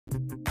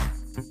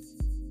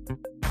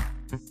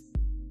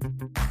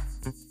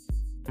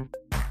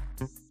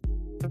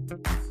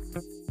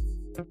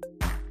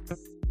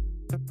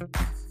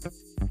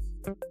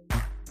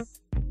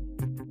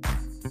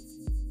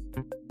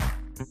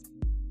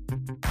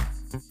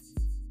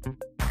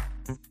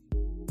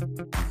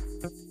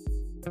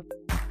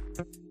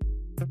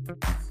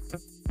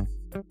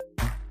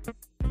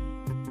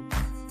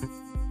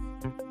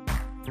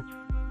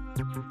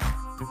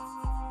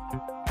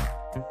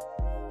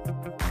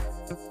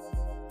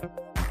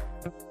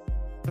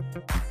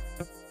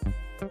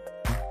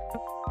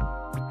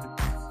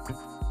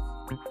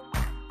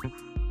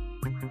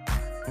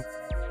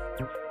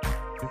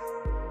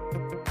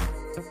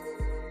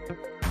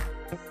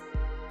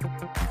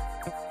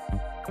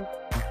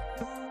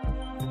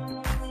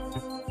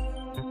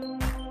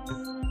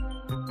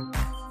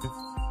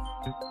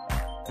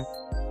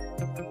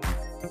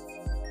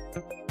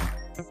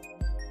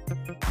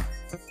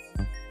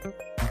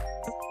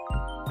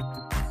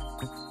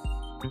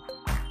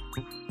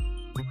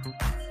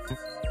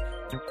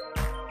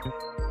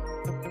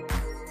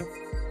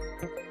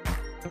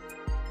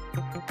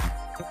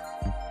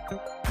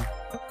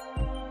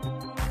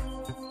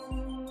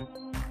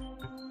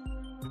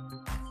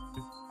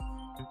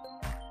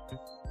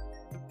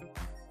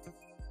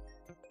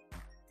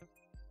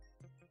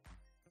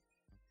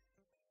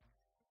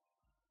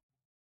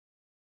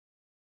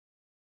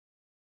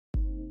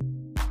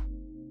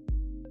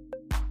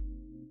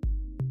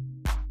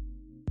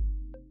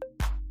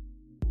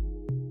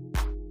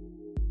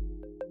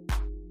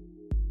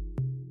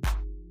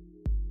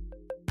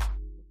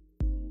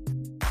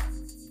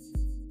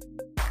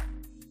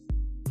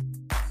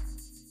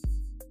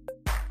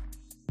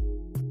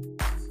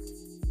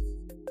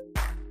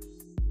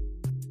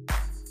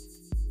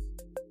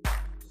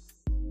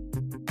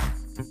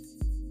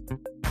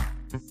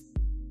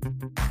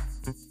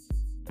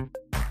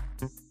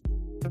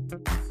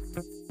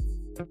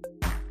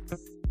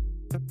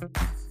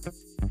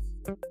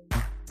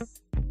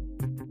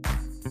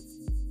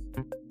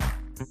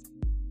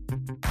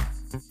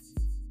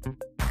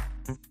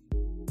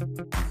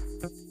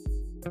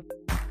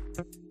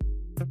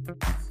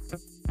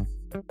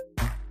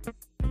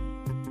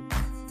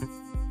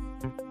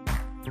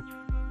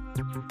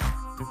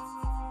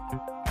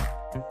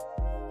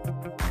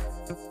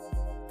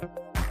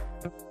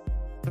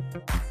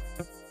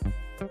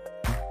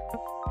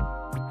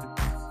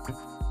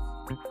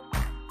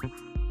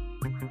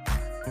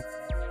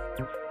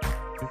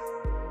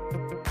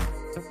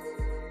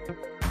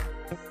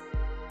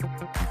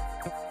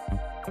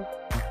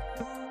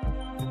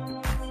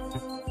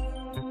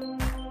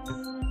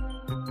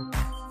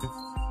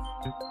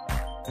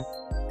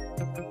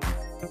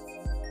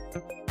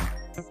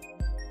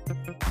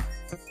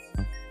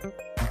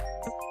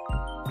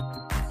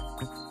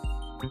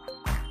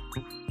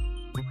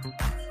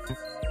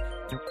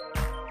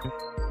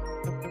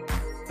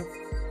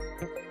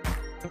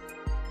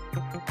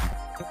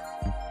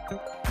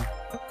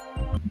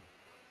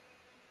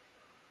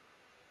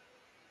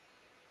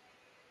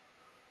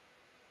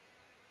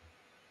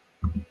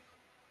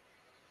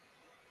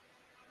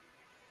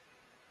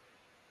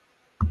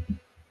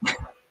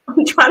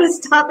I'm trying to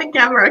start the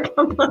camera.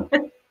 Come on.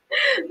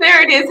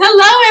 There it is.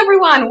 Hello,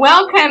 everyone.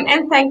 Welcome,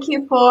 and thank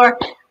you for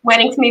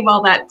waiting for me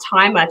while that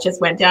timer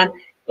just went down.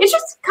 It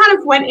just kind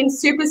of went in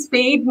super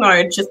speed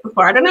mode just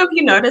before. I don't know if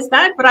you noticed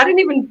that, but I didn't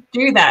even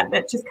do that.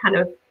 That just kind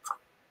of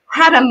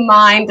had a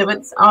mind of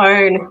its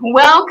own.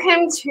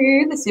 Welcome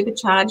to the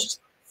Supercharged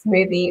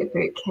Smoothie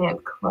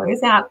Bootcamp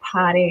closeout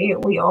party.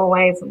 We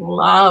always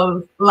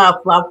love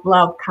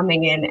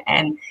coming in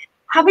and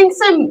having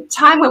some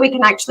time where we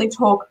can actually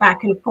talk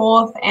back and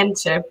forth and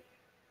to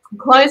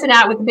close it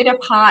out with a bit of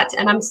heart.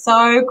 And I'm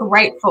so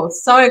grateful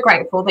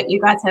that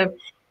you guys have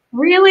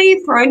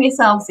really thrown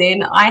yourselves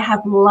in. I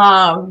have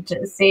loved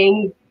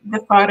seeing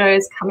the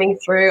photos coming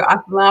through.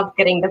 I've loved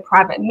getting the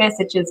private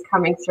messages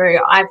coming through.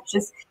 I've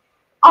just,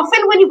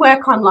 often when you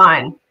work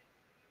online,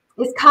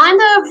 it's kind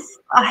of,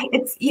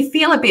 you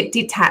feel a bit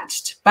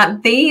detached,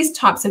 but these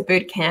types of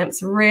boot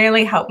camps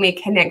really help me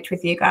connect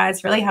with you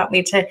guys, really help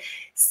me to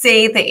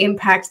see the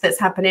impact that's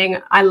happening.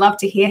 I love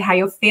to hear how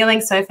you're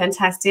feeling so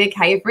fantastic,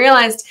 how you've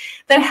realized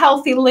that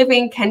healthy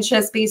living can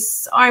just be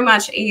so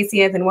much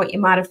easier than what you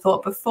might have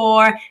thought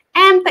before,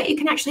 and that you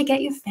can actually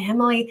get your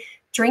family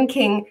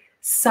drinking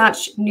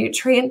such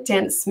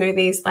nutrient-dense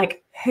smoothies.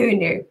 Like, who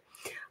knew?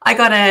 I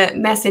got a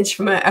message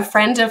from a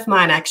friend of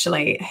mine,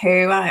 actually,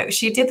 who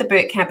she did the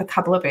boot camp a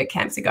couple of boot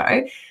camps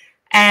ago,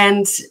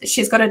 and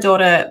she's got a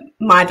daughter,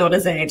 my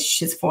daughter's age,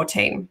 she's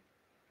 14.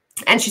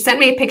 And she sent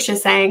me a picture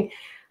saying,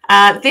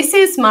 this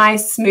is my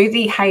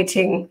smoothie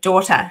hating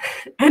daughter.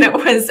 And it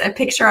was a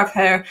picture of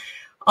her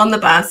on the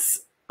bus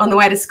on the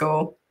way to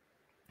school,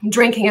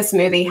 drinking a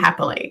smoothie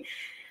happily.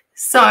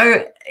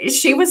 So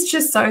she was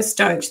just so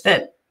stoked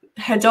that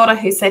her daughter,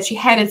 who said she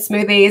hated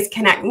smoothies,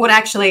 would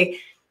actually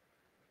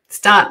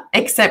start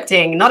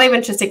accepting, not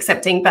even just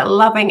accepting, but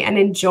loving and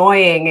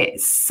enjoying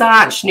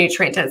such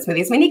nutrient-dense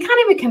smoothies. I mean, you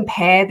can't even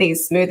compare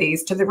these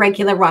smoothies to the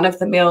regular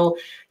run-of-the-mill,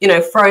 you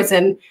know,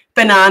 frozen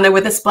banana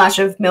with a splash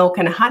of milk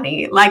and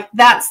honey. Like,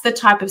 that's the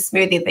type of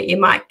smoothie that you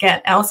might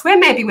get elsewhere,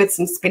 maybe with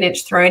some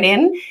spinach thrown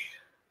in.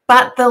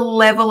 But the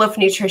level of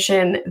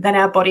nutrition that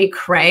our body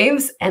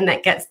craves and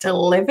that gets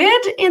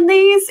delivered in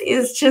these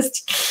is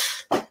just,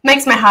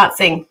 makes my heart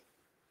sing.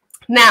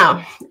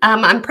 Now,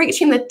 I'm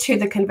preaching to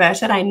the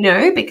converted, I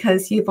know,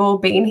 because you've all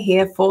been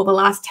here for the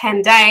last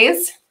 10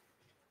 days.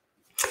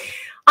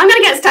 I'm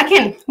going to get stuck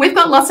in. We've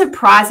got lots of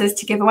prizes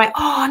to give away.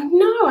 Oh,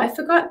 no, I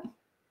forgot.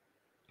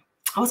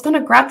 I was going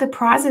to grab the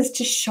prizes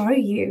to show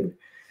you.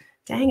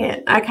 Dang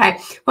it. Okay.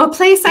 Well,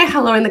 please say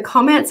hello in the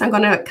comments. I'm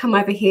going to come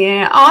over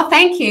here. Oh,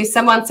 thank you.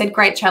 Someone said,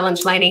 great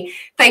challenge, Lainey.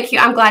 Thank you.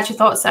 I'm glad you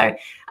thought so.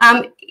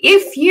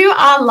 If you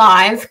are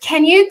live,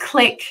 can you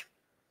click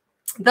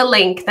the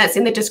link that's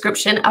in the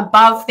description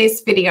above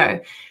this video?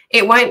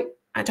 It won't,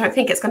 I don't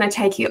think it's going to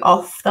take you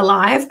off the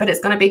live, but it's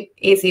going to be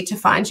easy to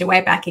find your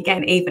way back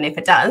again, even if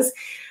it does.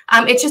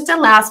 It just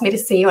allows me to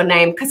see your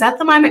name, because at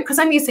the moment, because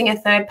I'm using a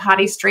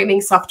third-party streaming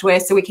software,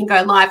 so we can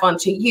go live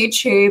onto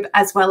YouTube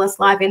as well as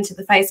live into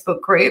the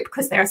Facebook group,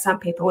 because there are some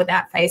people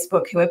without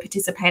Facebook who are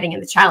participating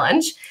in the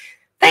challenge.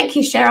 Thank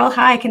you, Cheryl.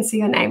 Hi, I can see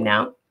your name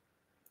now.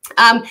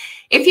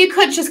 If you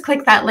could just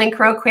click that link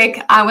real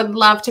quick, I would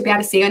love to be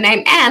able to see your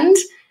name. And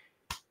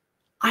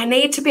I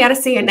need to be able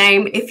to see your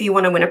name if you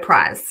want to win a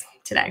prize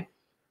today.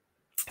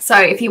 So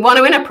if you want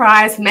to win a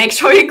prize, make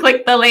sure you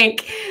click the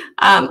link.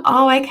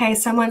 Oh, okay.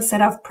 Someone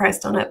said I've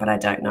pressed on it, but I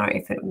don't know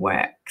if it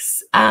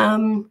works.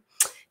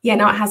 Yeah,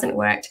 no, it hasn't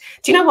worked.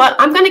 Do you know what?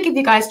 I'm going to give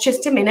you guys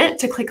just a minute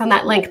to click on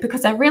that link,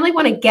 because I really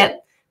want to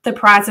get the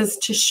prizes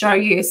to show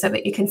you so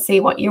that you can see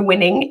what you're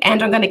winning.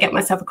 And I'm going to get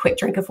myself a quick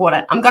drink of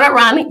water. I'm going to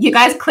run. You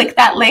guys click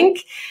that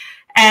link,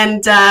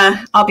 and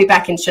I'll be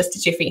back in just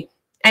a jiffy.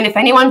 And if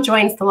anyone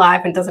joins the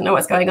live and doesn't know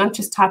what's going on,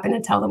 just type in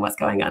and tell them what's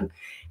going on.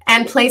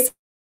 And please.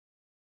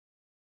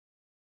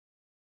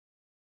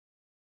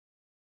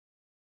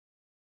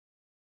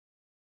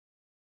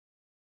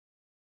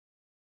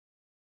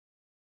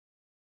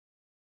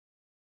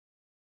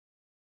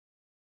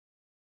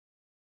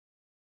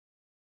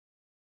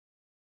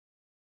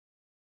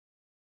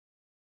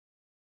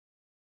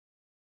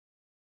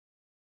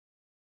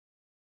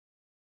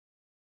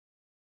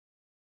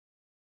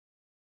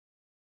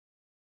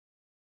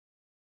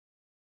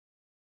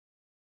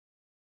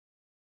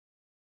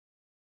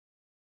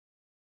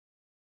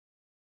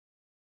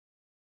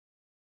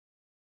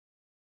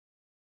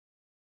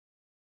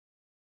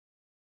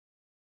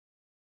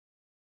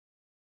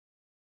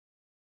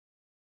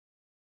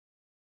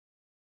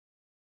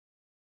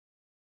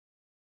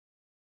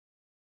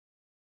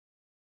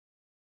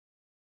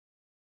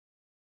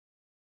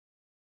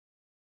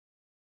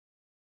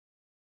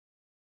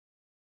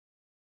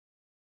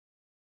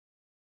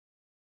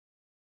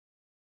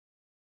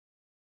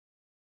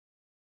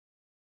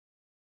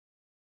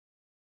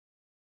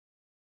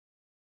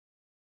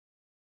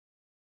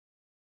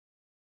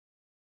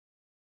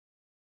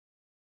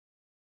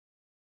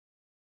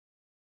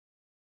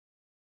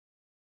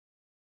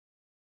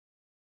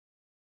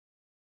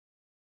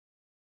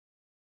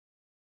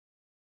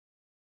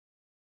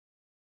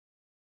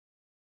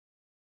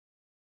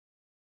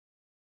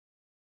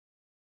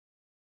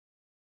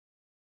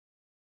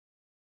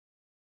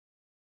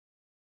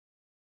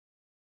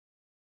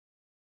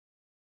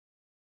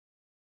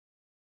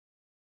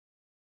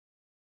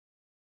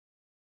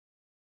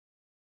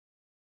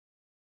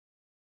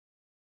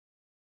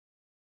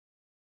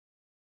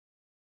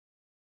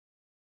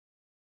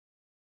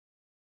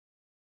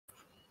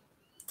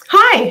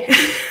 Hi,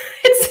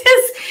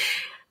 it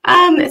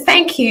says,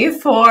 thank you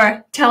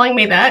for telling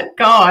me that.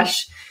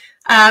 Gosh,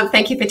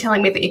 thank you for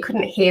telling me that you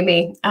couldn't hear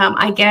me.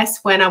 I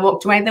guess when I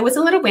walked away, there was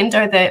a little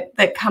window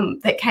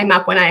that came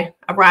up when I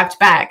arrived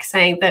back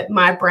saying that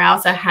my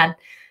browser had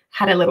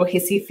a little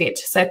hissy fit.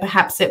 So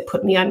perhaps it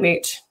put me on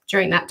mute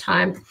during that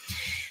time.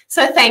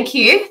 So thank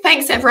you.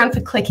 Thanks everyone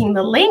for clicking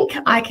the link.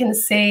 I can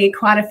see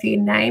quite a few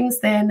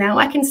names there now.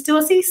 I can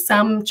still see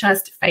some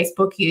just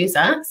Facebook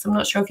user, so I'm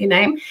not sure of your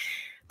name.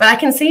 But I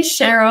can see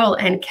Cheryl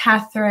and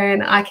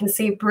Catherine. I can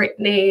see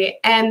Brittany.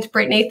 And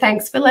Brittany,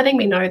 thanks for letting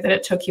me know that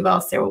it took you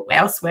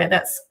elsewhere.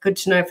 That's good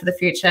to know for the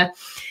future.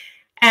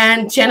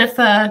 And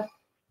Jennifer,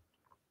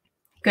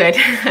 good.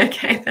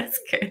 Okay, that's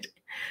good.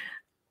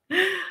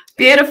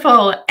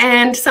 Beautiful.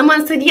 And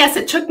someone said, yes,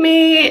 it took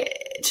me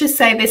to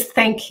say this,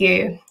 thank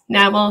you.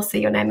 Now we'll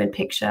see your name and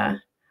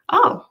picture.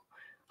 Oh,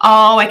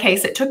 okay,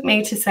 so it took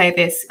me to say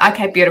this.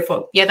 Okay,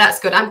 beautiful. Yeah, that's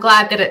good. I'm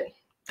glad that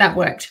that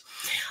worked.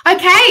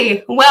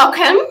 Okay,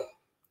 welcome.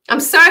 I'm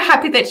so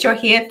happy that you're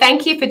here.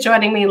 Thank you for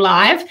joining me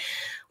live.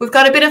 We've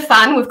got a bit of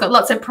fun. We've got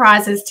lots of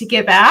prizes to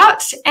give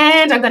out,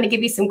 and I'm going to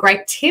give you some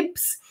great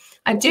tips.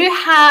 I do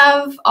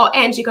have,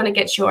 and you're going to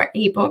get your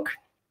ebook.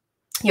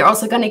 You're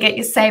also going to get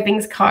your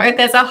savings code.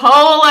 There's a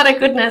whole lot of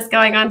goodness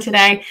going on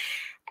today.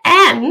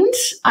 And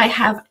I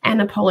have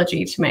an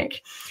apology to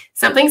make.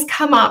 Something's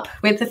come up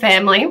with the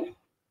family,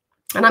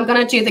 and I'm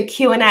going to do the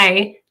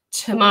Q&A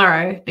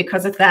tomorrow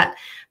because of that.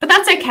 But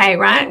that's okay,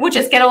 right? We'll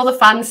just get all the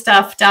fun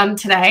stuff done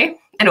today,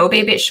 and it will be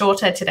a bit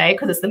shorter today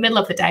because it's the middle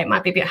of the day. It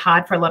might be a bit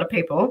hard for a lot of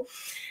people.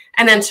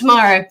 And then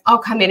tomorrow I'll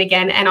come in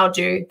again and I'll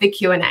do the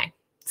Q&A.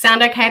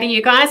 Sound okay to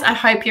you guys? I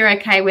hope you're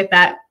okay with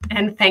that.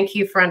 And thank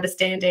you for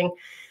understanding.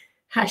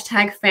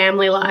 Hashtag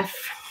family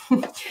life.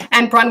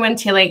 And Bronwyn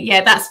Tilly,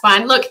 yeah, that's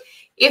fine. Look,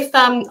 if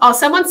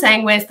someone's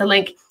saying where's the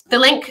link? The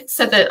link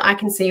so that I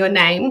can see your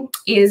name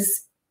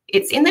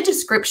it's in the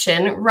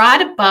description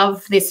right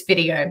above this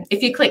video.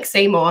 If you click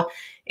see more,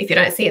 if you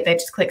don't see it there,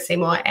 just click see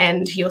more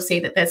and you'll see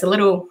that there's a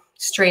little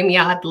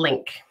StreamYard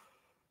link.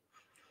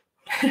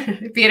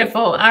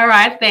 Beautiful. All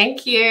right,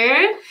 thank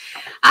you.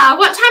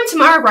 What time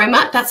tomorrow,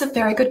 Roma? That's a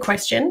very good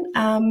question.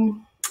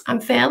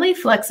 I'm fairly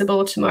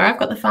flexible tomorrow. I've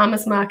got the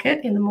farmers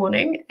market in the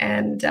morning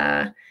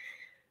and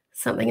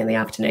something in the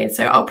afternoon.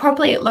 So I'll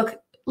probably,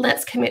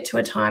 let's commit to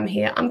a time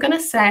here. I'm going to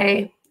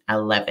say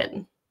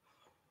 11.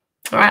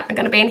 All right, I'm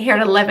going to be in here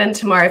at 11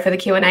 tomorrow for the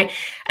Q&A.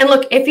 And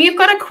look, if you've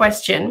got a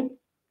question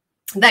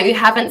that you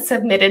haven't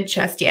submitted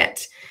just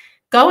yet,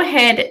 go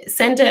ahead,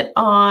 send it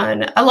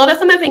on. A lot of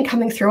them have been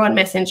coming through on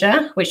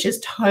Messenger, which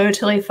is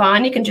totally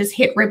fine. You can just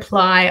hit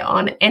reply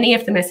on any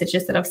of the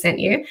messages that I've sent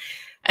you,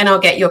 and I'll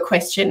get your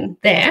question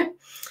there.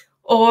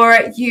 Or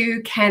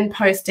you can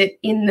post it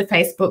in the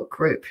Facebook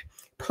group.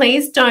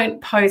 Please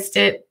don't post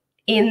it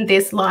in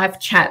this live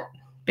chat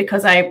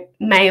because I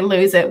may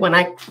lose it when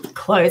I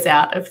close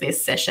out of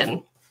this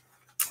session.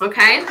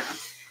 Okay.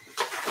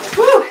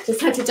 Whew,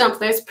 just had to dump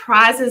those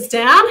prizes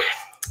down.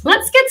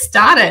 Let's get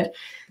started.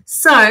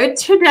 So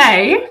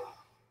today,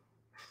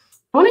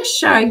 I want to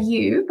show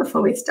you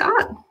before we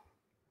start.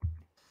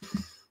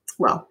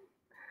 Well,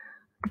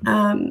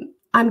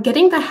 I'm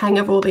getting the hang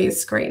of all these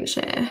screen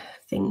share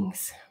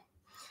things.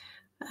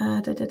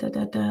 Oh,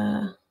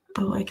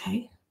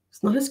 okay.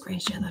 It's not a screen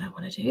share that I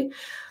want to do.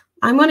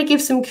 I want to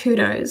give some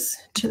kudos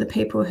to the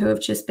people who have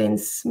just been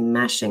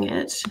smashing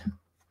it.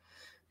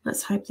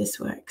 Let's hope this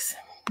works.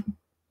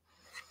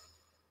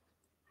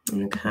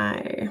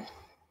 Okay.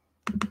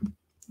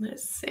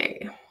 Let's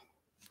see.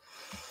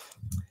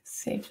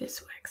 See if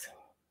this works.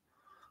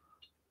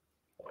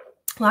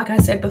 Like I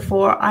said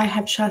before, I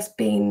have just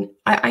been,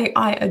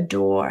 I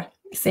adore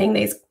seeing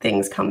these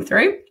things come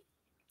through.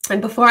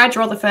 And before I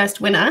draw the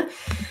first winner,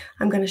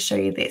 I'm going to show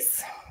you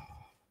this.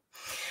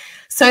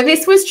 So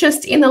this was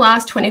just in the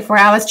last 24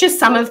 hours, just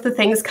some of the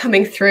things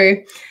coming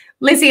through.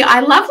 Lizzie, I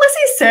love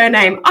Lizzie's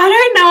surname. I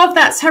don't know if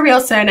that's her real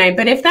surname,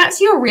 but if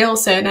that's your real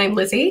surname,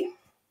 Lizzie,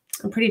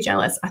 I'm pretty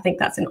jealous. I think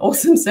that's an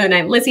awesome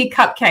surname. Lizzie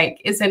Cupcake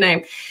is her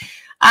name.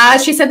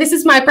 She said, this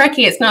is my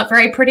brekkie. It's not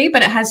very pretty,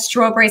 but it has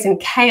strawberries and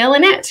kale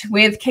in it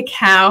with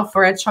cacao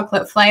for a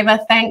chocolate flavor.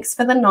 Thanks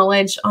for the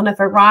knowledge on a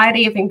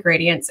variety of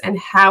ingredients and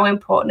how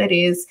important it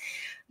is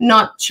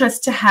not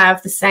just to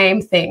have the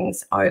same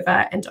things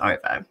over and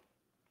over.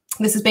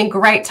 This has been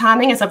great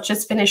timing as I've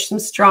just finished some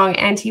strong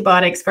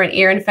antibiotics for an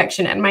ear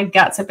infection and my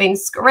guts have been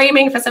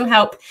screaming for some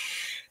help.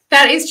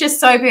 That is just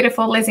so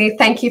beautiful, Lizzie.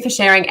 Thank you for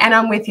sharing. And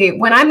I'm with you.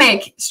 When I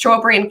make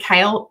strawberry and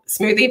kale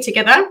smoothie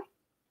together,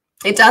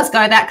 it does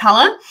go that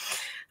color.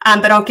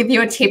 But I'll give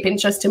you a tip in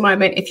just a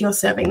moment if you're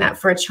serving that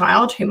for a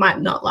child who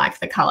might not like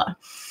the color.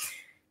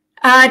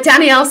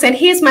 Danielle said,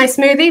 here's my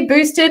smoothie,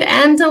 boosted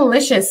and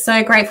delicious.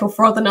 So grateful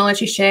for all the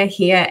knowledge you share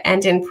here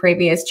and in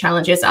previous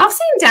challenges. I've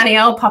seen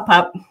Danielle pop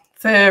up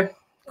for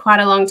quite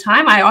a long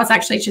time. I was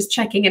actually just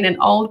checking in an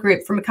old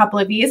group from a couple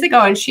of years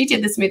ago, and she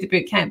did the Smoothie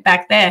Bootcamp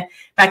back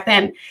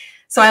then.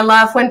 So I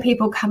love when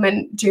people come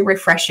and do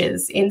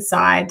refreshers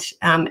inside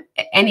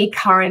any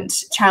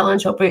current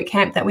challenge or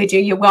bootcamp that we do.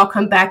 You're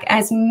welcome back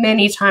as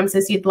many times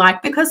as you'd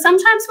like, because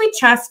sometimes we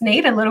just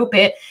need a little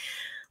bit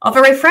of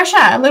a refresher,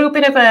 a little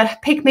bit of a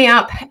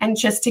pick-me-up, and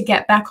just to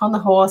get back on the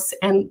horse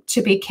and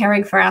to be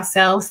caring for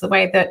ourselves the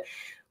way that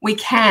we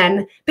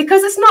can,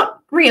 because it's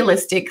not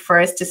realistic for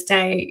us to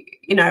stay,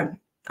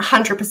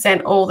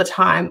 100% all the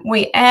time.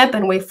 We ebb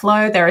and we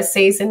flow. There are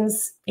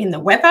seasons in the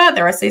weather.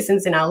 There are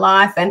seasons in our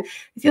life. And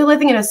if you're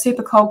living in a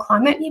super cold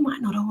climate, you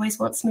might not always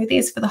want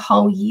smoothies for the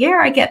whole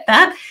year. I get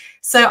that.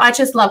 So I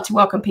just love to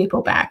welcome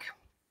people back.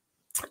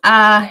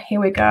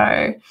 Here we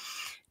go.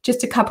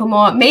 Just a couple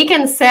more.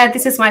 Megan said,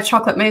 this is my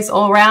chocolate mousse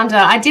all-rounder.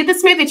 I did the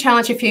smoothie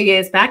challenge a few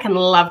years back and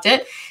loved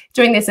it.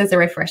 Doing this as a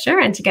refresher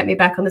and to get me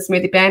back on the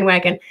smoothie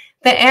bandwagon.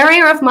 The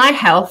area of my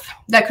health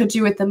that could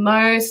do with the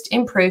most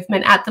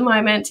improvement at the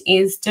moment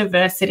is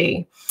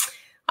diversity.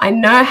 I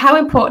know how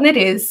important it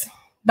is,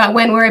 but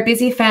when we're a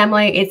busy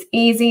family, it's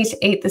easy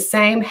to eat the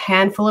same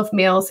handful of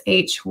meals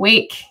each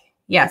week.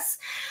 Yes.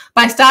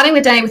 By starting the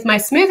day with my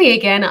smoothie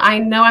again, I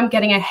know I'm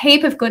getting a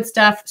heap of good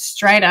stuff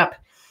straight up.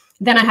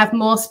 Then I have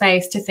more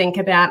space to think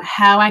about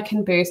how I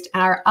can boost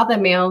our other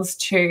meals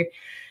too.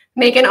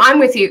 Megan, I'm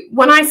with you.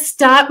 When I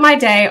start my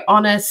day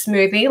on a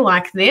smoothie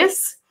like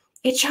this,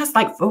 it's just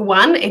like, for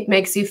one, it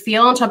makes you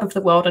feel on top of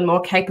the world and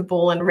more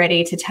capable and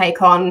ready to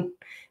take on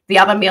the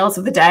other meals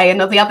of the day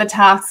and all the other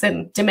tasks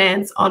and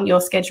demands on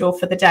your schedule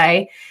for the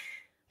day.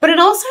 But it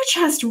also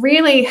just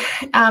really,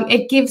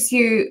 it gives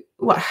you,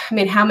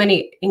 how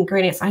many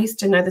ingredients? I used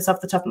to know this off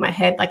the top of my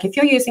head. Like if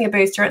you're using a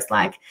booster, it's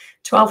like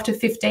 12 to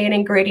 15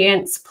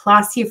 ingredients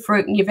plus your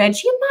fruit and your veg.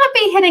 You might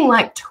be hitting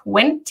like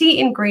 20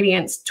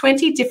 ingredients,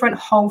 20 different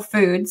whole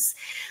foods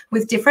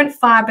with different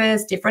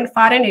fibers, different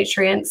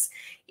phytonutrients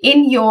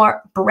in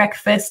your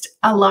breakfast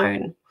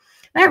alone.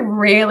 That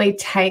really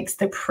takes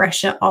the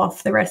pressure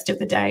off the rest of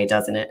the day,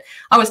 doesn't it?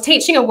 I was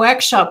teaching a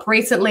workshop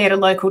recently at a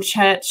local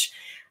church,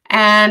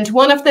 and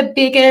one of the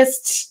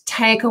biggest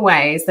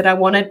takeaways that I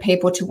wanted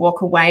people to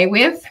walk away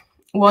with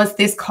was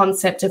this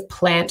concept of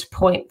plant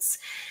points.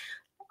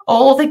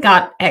 All the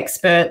gut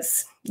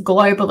experts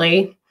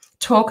globally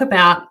talk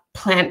about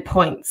plant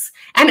points,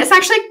 and it's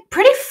actually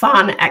pretty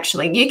fun,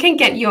 actually. You can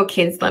get your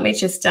kids, let me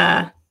just,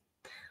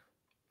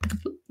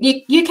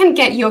 you can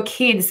get your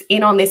kids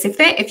in on this.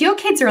 If your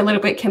kids are a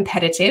little bit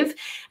competitive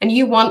and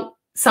you want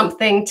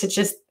something to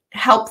just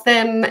help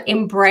them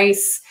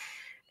embrace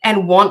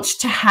and want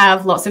to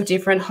have lots of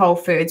different whole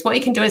foods, what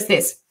you can do is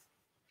this.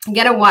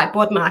 Get a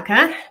whiteboard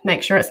marker,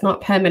 make sure it's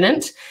not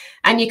permanent,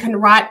 and you can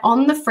write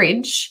on the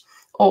fridge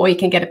or you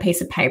can get a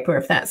piece of paper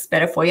if that's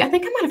better for you. I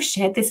think I might have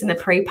shared this in the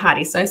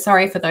pre-party, so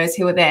sorry for those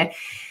who were there.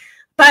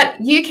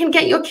 But you can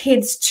get your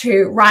kids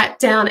to write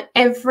down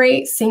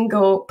every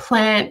single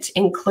plant,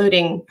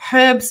 including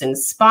herbs and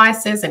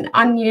spices and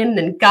onion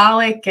and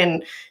garlic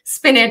and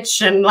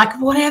spinach and like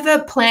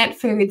whatever plant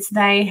foods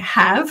they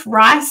have,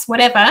 rice,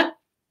 whatever,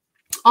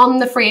 on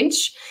the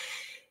fridge,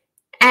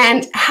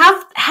 and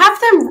have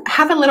them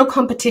have a little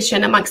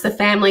competition amongst the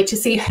family to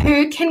see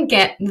who can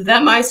get the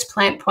most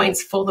plant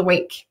points for the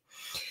week.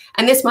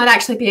 And this might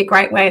actually be a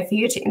great way for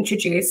you to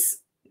introduce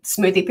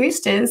smoothie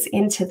boosters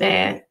into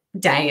their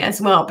day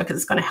as well, because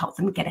it's going to help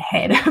them get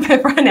ahead of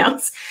everyone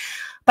else.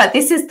 But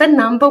this is the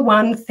number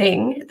one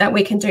thing that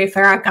we can do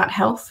for our gut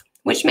health,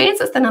 which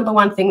means it's the number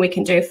one thing we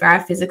can do for our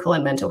physical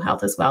and mental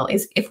health as well,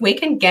 is if we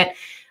can get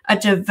a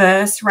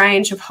diverse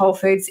range of whole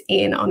foods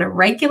in on a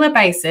regular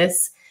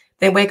basis,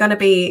 then we're going to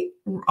be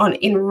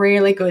in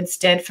really good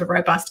stead for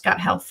robust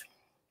gut health.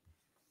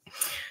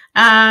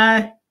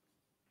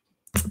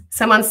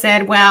 Someone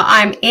said, well,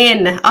 I'm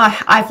in. Oh,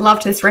 I've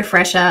loved this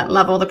refresher.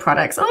 Love all the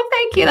products. Oh,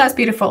 thank you. That's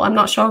beautiful. I'm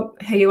not sure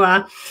who you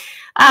are.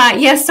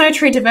 Yes, so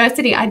true.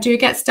 Diversity. I do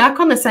get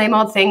stuck on the same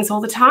old things all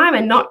the time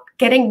and not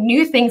getting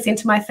new things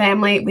into my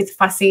family with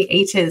fussy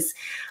eaters.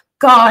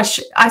 Gosh,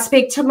 I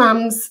speak to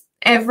mums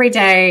every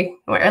day,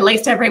 or at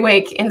least every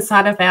week,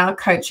 inside of our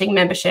coaching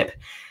membership.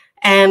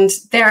 And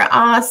there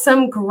are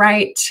some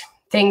great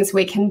things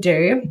we can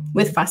do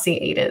with fussy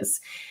eaters.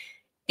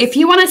 If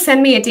you want to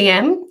send me a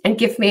DM and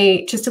give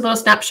me just a little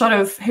snapshot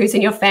of who's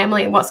in your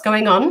family and what's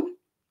going on,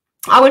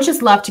 I would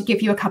just love to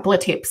give you a couple of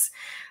tips.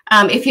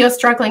 If you're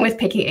struggling with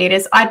picky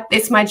eaters,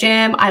 it's my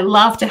jam. I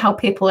love to help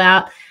people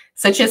out.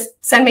 So just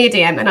send me a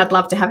DM and I'd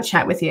love to have a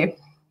chat with you.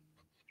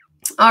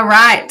 All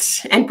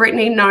right. And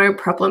Brittany, no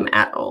problem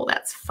at all.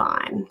 That's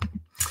fine.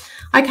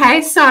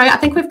 Okay, so I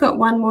think we've got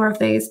one more of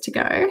these to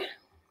go.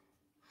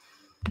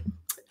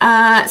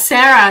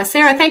 Sarah,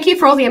 thank you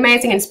for all the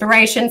amazing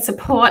inspiration,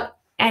 support,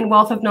 and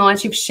wealth of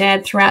knowledge you've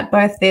shared throughout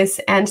both this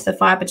and the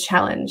Fiber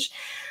Challenge.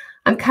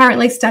 I'm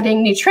currently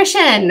studying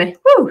nutrition,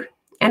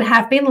 and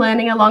have been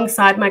learning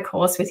alongside my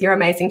course with your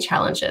amazing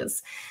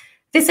challenges.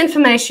 This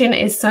information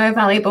is so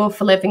valuable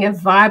for living a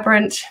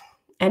vibrant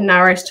and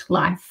nourished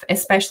life,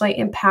 especially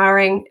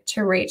empowering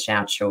to reach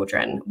our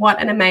children.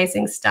 What an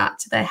amazing start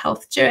to their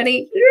health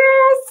journey.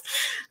 Yes,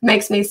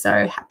 makes me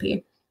so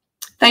happy.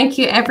 Thank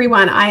you,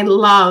 everyone. I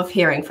love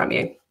hearing from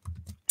you.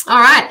 All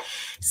right,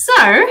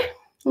 so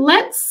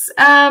let's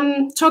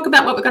talk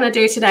about what we're going to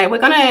do today.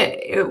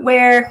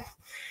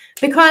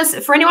 Because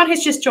for anyone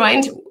who's just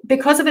joined,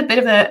 because of a bit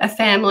of a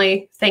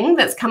family thing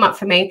that's come up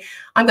for me,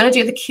 I'm going to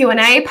do the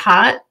Q&A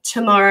part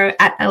tomorrow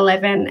at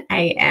 11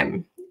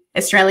 a.m.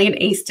 Australian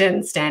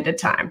Eastern Standard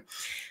Time.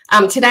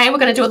 Today, we're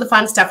going to do all the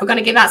fun stuff. We're going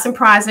to give out some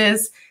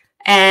prizes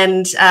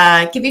and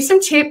give you some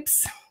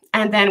tips,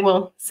 and then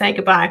we'll say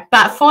goodbye.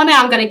 But for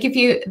now, I'm going to give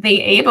you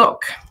the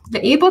ebook.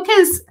 The ebook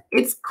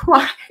it's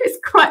quite,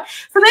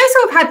 for those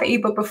who have had the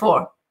ebook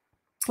before,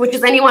 which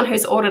is anyone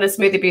who's ordered a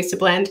Smoothie Booster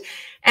blend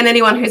and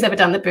anyone who's ever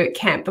done the boot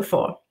camp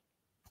before.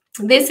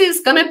 This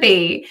is going to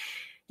be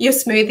your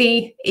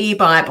smoothie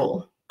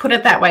e-Bible, put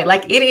it that way.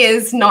 Like, it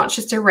is not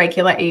just a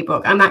regular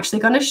ebook. I'm actually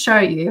going to show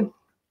you.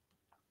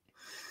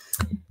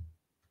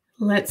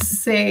 Let's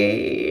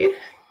see.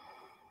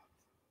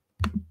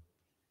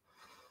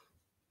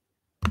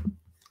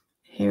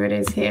 Here it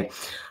is here.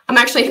 I'm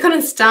actually going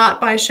to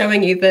start by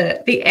showing you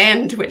the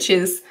end, which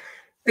is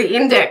the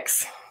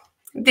index.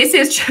 This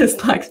is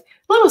just like a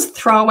little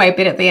throwaway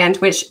bit at the end,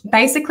 which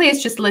basically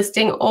is just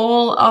listing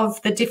all of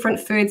the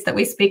different foods that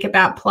we speak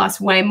about plus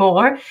way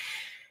more.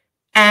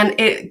 And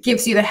it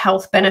gives you the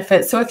health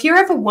benefits. So if you're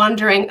ever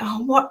wondering,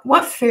 oh,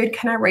 what food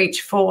can I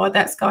reach for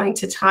that's going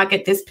to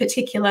target this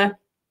particular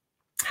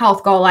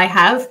health goal I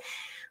have,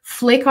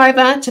 flick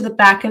over to the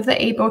back of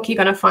the ebook. You're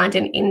going to find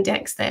an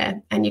index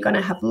there, and you're going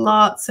to have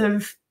lots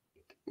of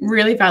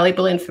really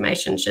valuable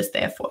information just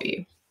there for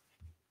you.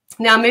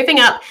 Now, moving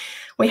up,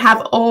 we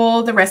have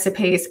all the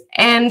recipes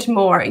and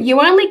more.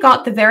 You only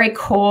got the very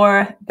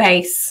core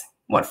base,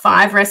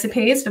 5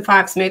 recipes for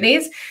 5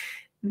 smoothies.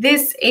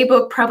 This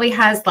ebook probably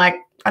has like,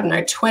 I don't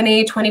know,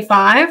 20,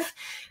 25.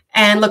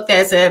 And look,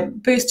 there's a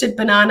boosted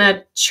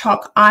banana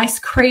choc ice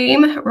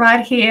cream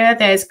right here.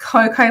 There's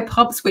Cocoa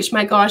Pops, which,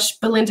 my gosh,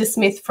 Belinda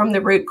Smith from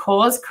The Root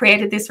Cause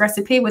created this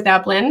recipe with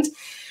our blend.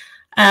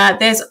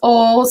 There's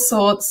all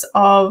sorts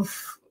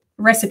of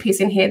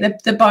recipes in here.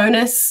 The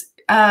bonus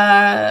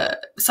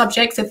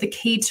subjects of the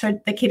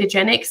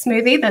ketogenic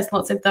smoothie, there's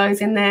lots of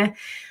those in there.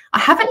 I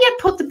haven't yet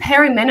put the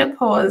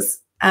perimenopause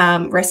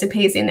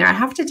recipes in there. I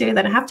have to do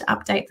that. I have to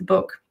update the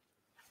book.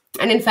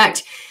 And in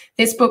fact,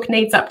 this book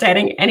needs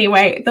updating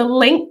anyway. The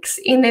links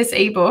in this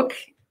ebook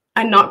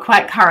are not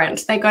quite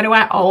current. They go to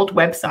our old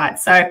website.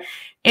 So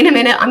in a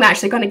minute, I'm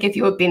actually going to give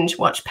you a binge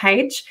watch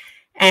page,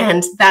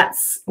 and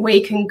that's where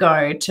you can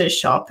go to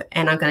shop,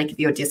 and I'm going to give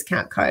you a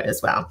discount code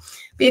as well.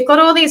 But you've got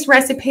all these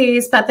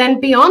recipes, but then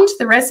beyond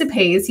the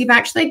recipes, you've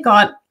actually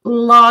got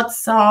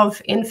lots of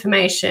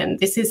information.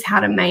 This is how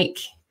to make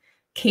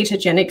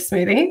ketogenic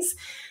smoothies.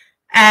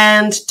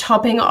 and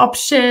topping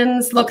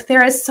options. Look,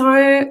 there's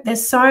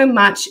so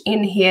much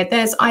in here.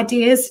 There's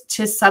ideas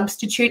to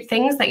substitute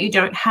things that you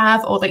don't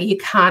have or that you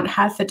can't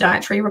have for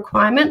dietary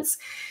requirements.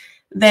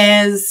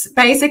 There's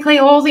basically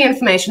all the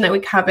information that we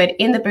covered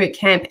in the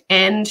bootcamp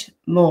and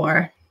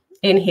more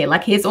in here.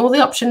 Like, here's all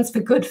the options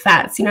for good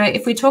fats. You know,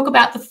 if we talk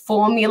about the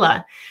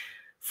formula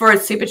for a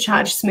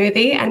supercharged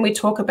smoothie and we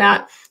talk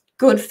about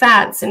good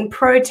fats and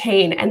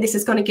protein, and this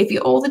is going to give you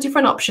all the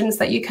different options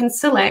that you can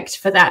select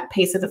for that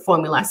piece of the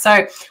formula.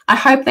 So I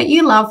hope that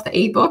you love the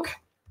ebook.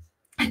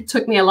 It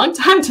took me a long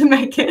time to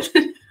make it.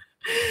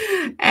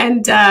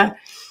 And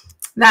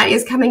that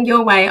is coming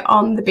your way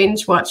on the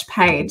binge watch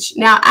page.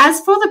 Now, as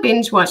for the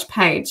binge watch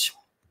page,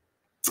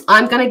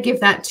 I'm going to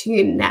give that to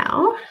you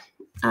now.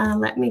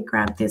 Let me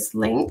grab this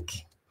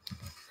link.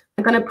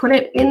 I'm going to put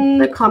it in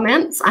the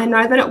comments. I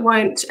know that it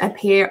won't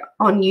appear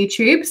on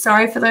YouTube.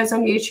 Sorry for those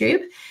on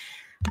YouTube.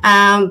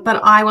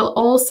 But I will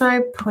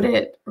also put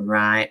it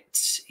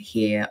right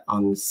here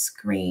on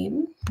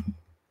screen.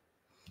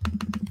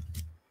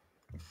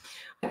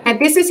 And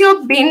this is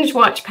your binge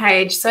watch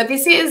page. So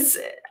this is,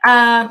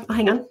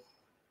 hang on.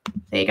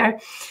 There you go.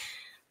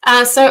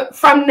 So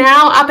from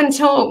now up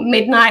until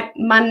midnight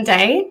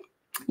Monday,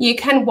 you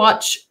can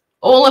watch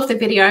all of the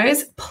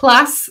videos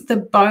plus the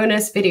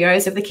bonus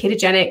videos of the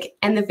ketogenic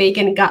and the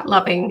vegan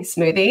gut-loving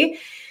smoothie.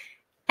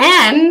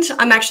 And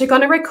I'm actually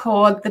going to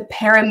record the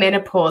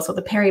perimenopause or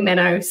the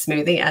perimeno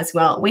smoothie as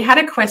well. We had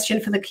a question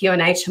for the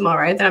Q&A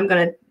tomorrow that I'm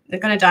going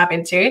to dive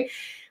into,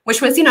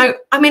 which was, you know,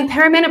 I'm in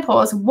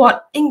perimenopause.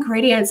 What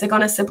ingredients are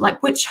going to,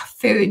 like, which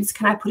foods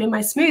can I put in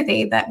my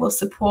smoothie that will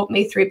support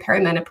me through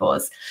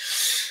perimenopause?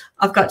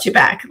 I've got your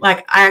back.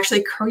 Like, I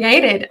actually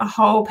created a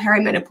whole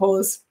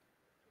perimenopause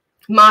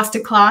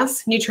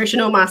masterclass,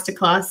 nutritional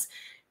masterclass,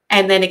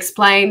 and then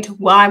explained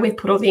why we've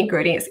put all the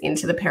ingredients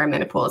into the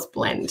perimenopause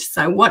blend.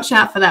 So watch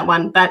out for that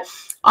one. But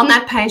on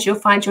that page, you'll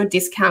find your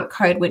discount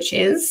code, which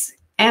is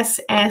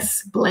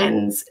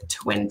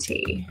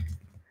SSBlends20.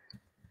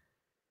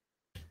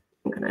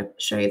 I'm going to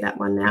show you that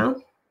one now.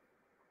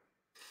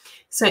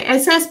 So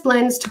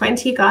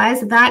SSBlends20,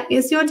 guys, that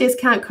is your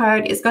discount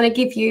code. It's going to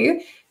give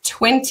you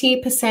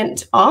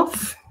 20%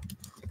 off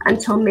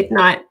until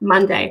midnight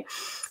Monday.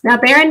 Now,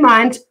 bear in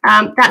mind,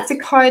 that's a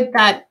code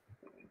that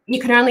you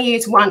can only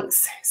use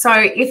once. So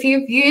if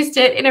you've used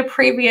it in a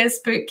previous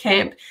boot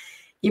camp,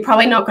 you're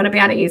probably not going to be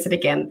able to use it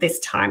again this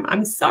time.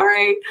 I'm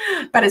sorry,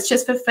 but it's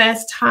just for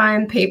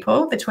first-time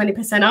people, the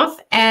 20% off,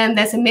 and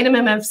there's a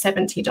minimum of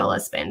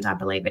 $70 spend, I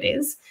believe it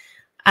is.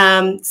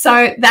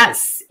 So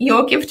that's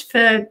your gift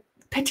for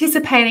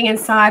participating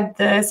inside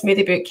the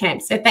Smoothie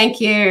Bootcamp. So thank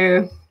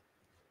you.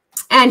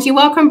 And you're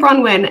welcome,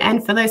 Bronwyn.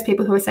 And for those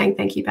people who are saying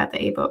thank you about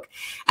the ebook.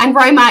 And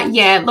Roma,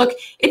 yeah, look,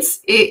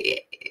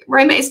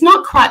 Roma, it's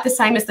not quite the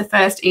same as the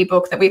first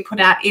ebook that we put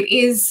out. It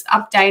is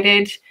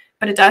updated,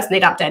 but it does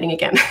need updating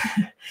again.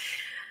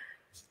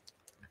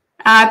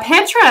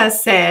 Petra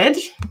said,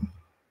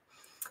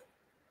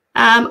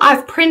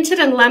 I've printed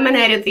and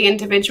laminated the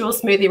individual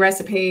smoothie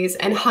recipes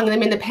and hung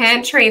them in the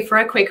pantry for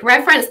a quick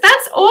reference.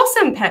 That's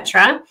awesome,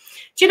 Petra.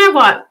 Do you know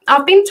what?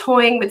 I've been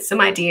toying with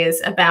some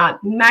ideas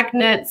about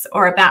magnets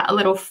or about a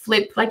little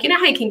flip. Like, you know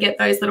how you can get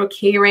those little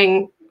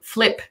keyring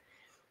flip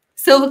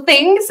silver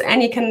things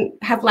and you can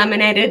have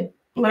laminated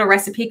little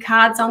recipe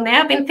cards on there.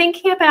 I've been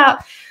thinking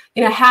about,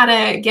 you know, how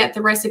to get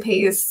the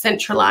recipes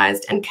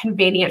centralized and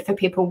convenient for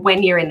people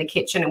when you're in the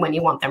kitchen and when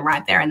you want them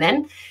right there and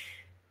then.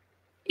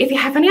 If you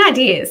have any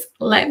ideas,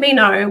 let me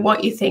know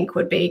what you think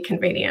would be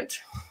convenient.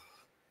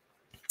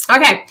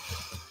 Okay.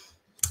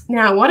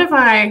 Now, what am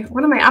I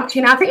up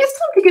to now? I think it's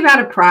time to give out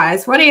a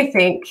prize. What do you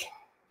think?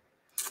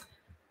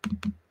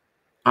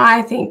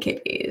 I think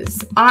it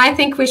is. I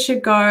think we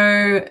should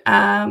go,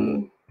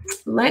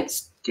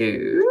 let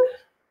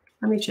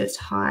me just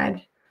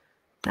hide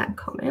that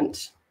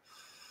comment.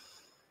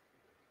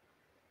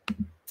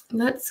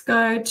 Let's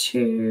go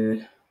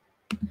to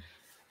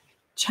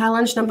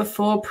challenge number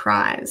 4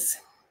 prize.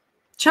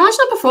 Challenge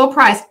number 4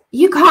 prize.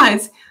 You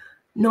guys,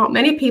 not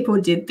many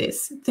people did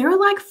this. There are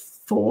like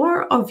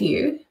 4 of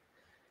you.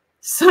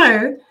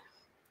 So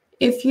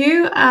if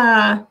you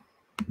were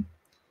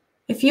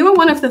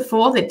one of the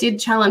 4 that did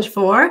challenge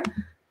 4,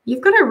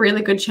 you've got a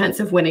really good chance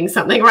of winning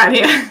something right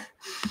here.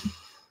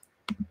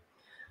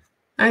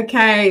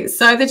 Okay,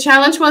 so the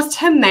challenge was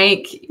to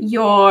make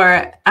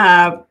your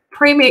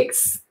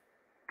premix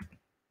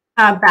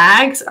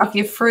bags of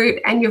your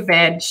fruit and your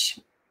veg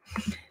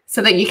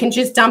so that you can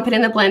just dump it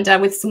in the blender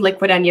with some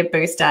liquid and your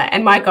booster.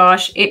 And my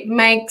gosh, it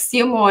makes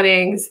your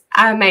mornings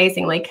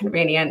amazingly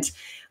convenient.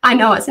 I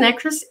know it's an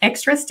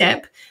extra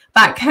step,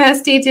 but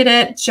Kirsty did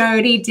it,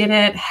 Jody did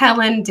it,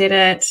 Helen did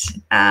it.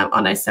 Oh,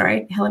 no,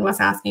 sorry. Helen was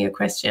asking a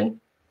question.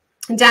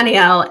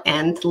 Danielle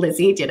and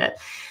Lizzie did it.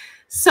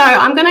 So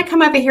I'm going to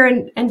come over here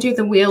and do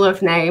the wheel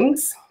of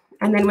names,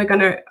 and then we're going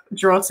to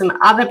draw some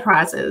other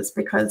prizes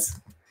because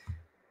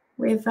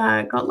we've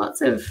got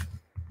lots of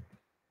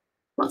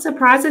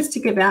prizes to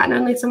give out and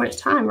only so much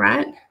time,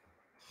 right?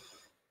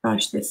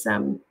 Gosh, this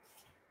I'm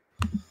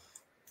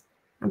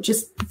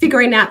just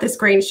figuring out the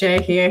screen share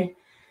here.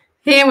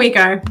 Here we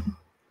go.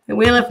 The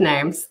Wheel of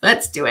Names.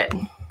 Let's do it.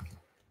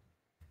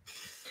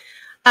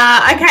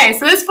 Okay,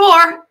 so there's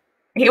 4.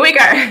 Here we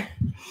go.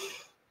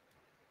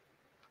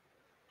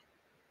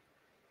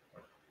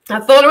 I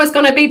thought it was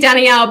going to be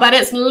Danielle, but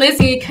it's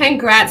Lizzie.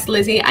 Congrats,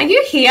 Lizzie. Are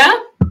you here?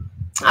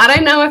 I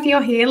don't know if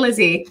you're here,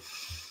 Lizzie.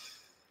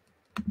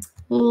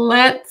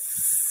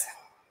 Oops.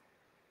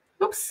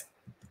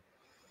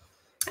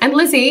 And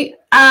Lizzie,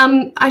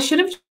 I should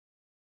have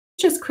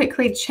just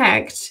quickly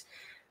checked,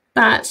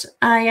 but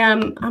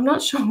I'm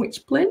not sure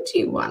which blend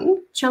you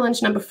won.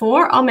 Challenge number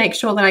 4. I'll make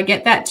sure that I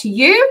get that to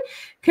you.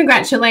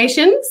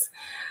 Congratulations.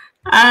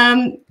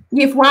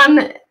 You've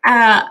won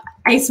a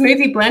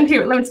smoothie blend.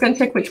 Here, I'm just going to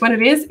check which one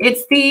it is.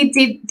 It's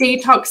the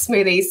detox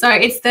smoothie. So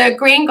it's the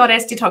Green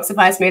Goddess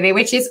Detoxify smoothie,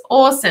 which is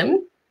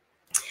awesome.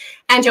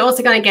 And you're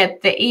also going to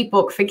get the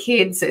ebook for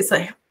kids. It's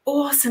an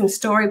awesome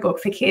storybook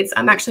for kids.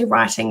 I'm actually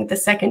writing the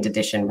 2nd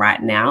edition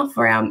right now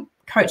for our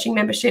coaching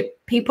membership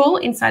people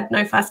inside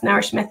No Fast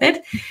Nourish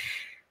Method.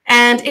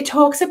 And it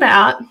talks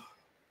about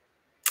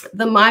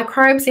the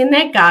microbes in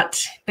their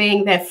gut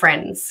being their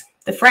friends.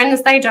 The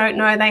friends they don't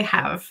know they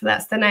have.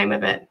 That's the name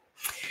of it.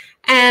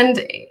 And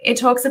it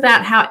talks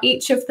about how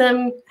each of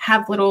them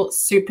have little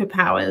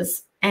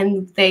superpowers,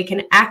 and they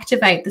can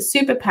activate the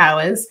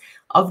superpowers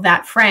of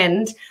that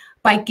friend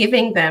by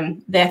giving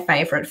them their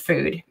favorite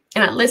food.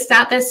 And it lists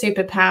out their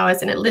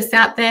superpowers and it lists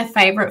out their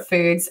favorite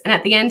foods. And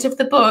at the end of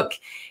the book,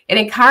 it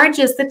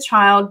encourages the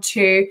child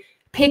to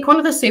pick one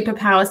of the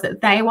superpowers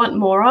that they want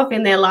more of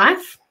in their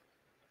life.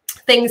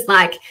 Things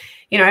like,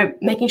 you know,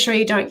 making sure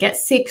you don't get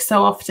sick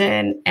so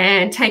often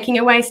and taking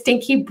away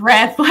stinky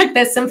breath. Like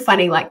there's some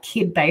funny, like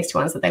kid-based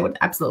ones that they would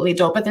absolutely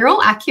adore, but they're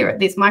all accurate.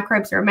 These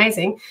microbes are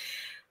amazing.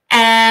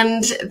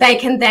 And they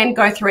can then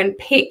go through and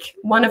pick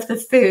one of the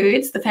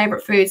foods, the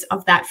favorite foods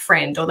of that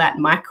friend or that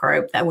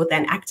microbe that will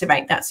then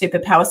activate that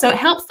superpower. So it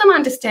helps them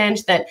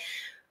understand that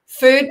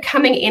food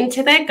coming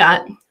into their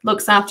gut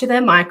looks after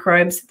their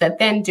microbes that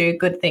then do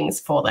good things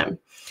for them.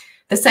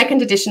 The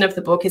 2nd edition of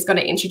the book is going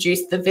to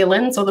introduce the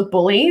villains or the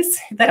bullies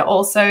that are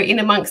also in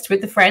amongst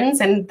with the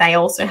friends, and they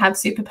also have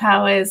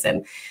superpowers,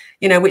 and,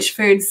 you know, which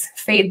foods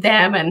feed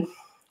them, and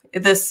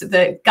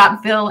the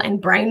Gutville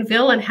and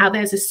Brainville, and how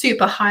there's a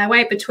super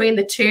highway between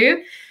the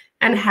two,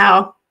 and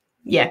how,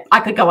 yeah, I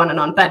could go on and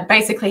on, but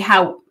basically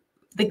how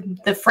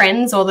the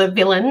friends or the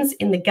villains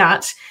in the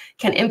gut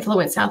can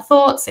influence our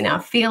thoughts and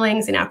our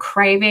feelings and our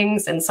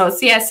cravings. And so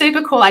it's, yeah,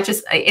 super cool.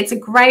 It's a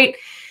great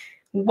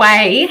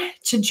way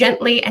to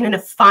gently and in a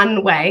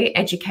fun way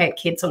educate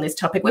kids on this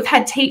topic. We've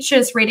had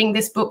teachers reading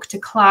this book to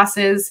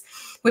classes.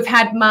 We've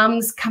had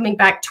mums coming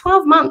back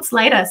 12 months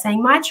later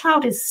saying, my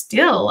child is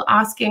still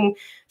asking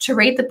to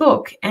read the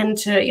book and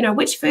to, you know,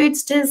 which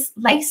foods does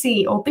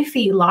Lacey or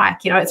Biffy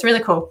like? You know, it's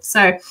really cool.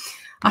 So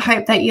I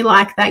hope that you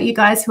like that, you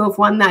guys who have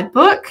won that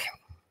book.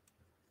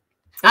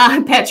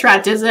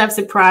 Petra deserves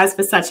a prize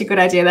for such a good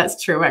idea.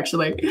 That's true,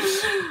 actually.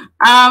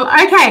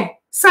 Okay,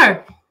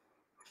 so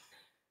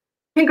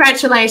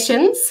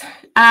congratulations,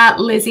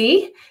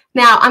 Lizzie.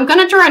 Now, I'm going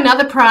to draw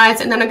another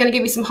prize, and then I'm going to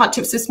give you some hot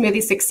tips for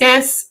smoothie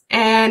success,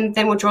 and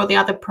then we'll draw the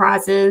other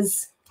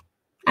prizes,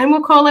 and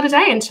we'll call it a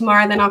day. And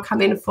tomorrow, then I'll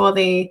come in for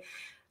the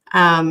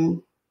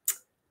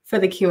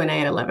Q&A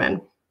at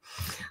 11.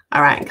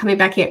 All right, coming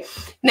back here.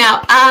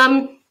 Now,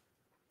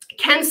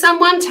 can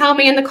someone tell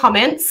me in the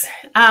comments?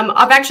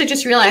 I've actually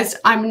just realized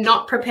I'm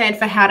not prepared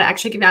for how to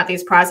actually give out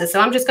these prizes, so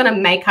I'm just going to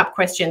make up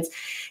questions.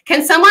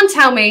 Can someone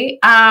tell me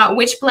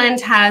which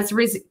blend has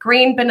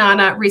green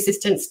banana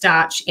resistant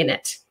starch in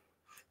it?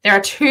 There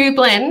are 2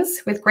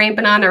 blends with green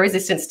banana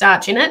resistant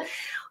starch in it.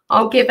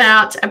 I'll give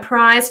out a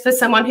prize for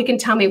someone who can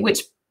tell me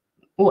which,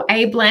 or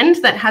a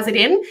blend that has it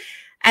in,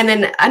 and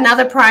then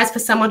another prize for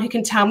someone who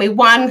can tell me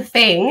one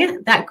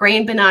thing that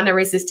green banana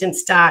resistant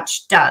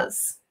starch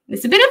does.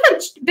 It's a bit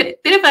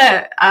of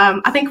a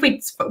I think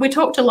we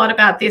talked a lot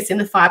about this in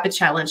the fiber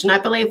challenge, and I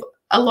believe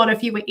a lot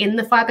of you were in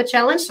the fiber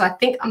challenge, so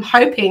I'm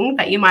hoping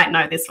that you might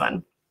know this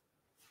one.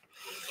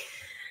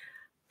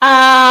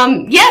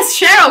 Yes,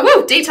 Cheryl,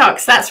 woo,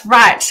 detox, that's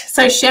right.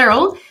 So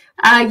Cheryl,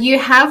 you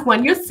have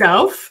one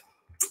yourself.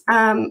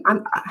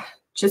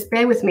 Just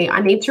bear with me.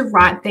 I need to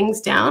write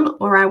things down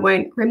or I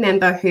won't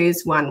remember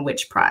who's won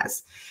which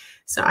prize.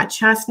 So I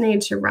just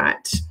need to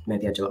write,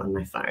 maybe I'll do it on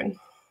my phone.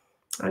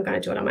 I'm going to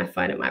do it on my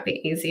phone. It might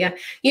be easier.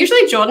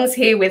 Usually Jordan's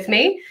here with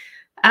me.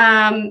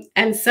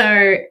 And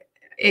so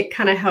it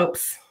kind of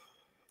helps.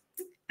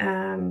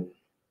 Okay,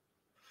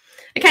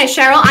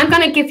 Cheryl, I'm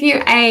going to give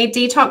you a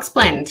detox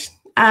blend,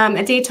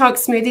 a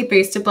detox smoothie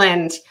booster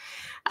blend.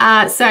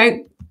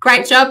 So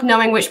great job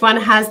knowing which one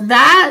has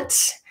that.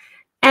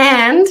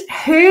 And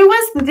who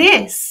was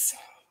this?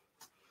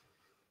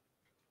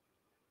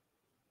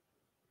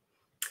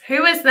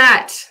 Who is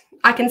that?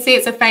 I can see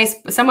it's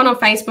someone on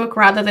Facebook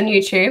rather than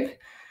YouTube.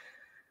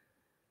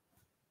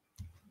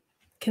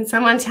 Can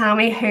someone tell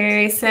me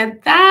who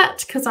said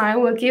that? Because I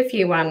will give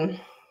you one.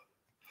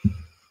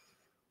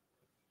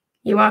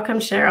 You're welcome,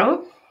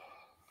 Cheryl.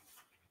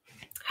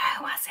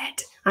 Who was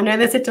it? I know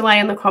there's a delay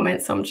in the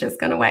comments, so I'm just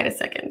going to wait a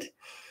second.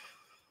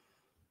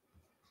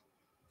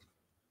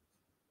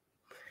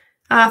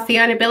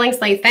 Fiona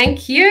Billingsley,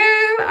 thank you.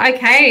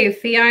 Okay,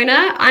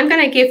 Fiona, I'm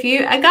going to give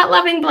you a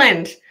gut-loving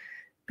blend.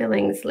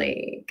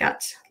 Billingsley,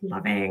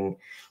 gut-loving.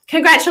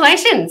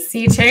 Congratulations,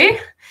 you two.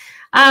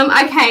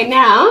 Okay,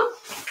 now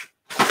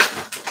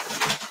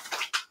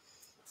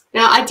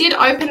I did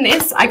open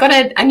this. I got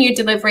a new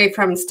delivery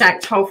from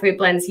Stacked Whole Food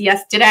Blends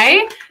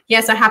yesterday.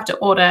 Yes, I have to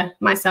order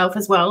myself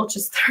as well,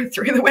 just through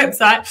the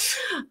website.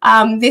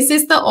 This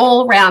is the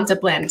all-rounder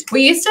blend.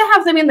 We used to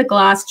have them in the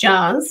glass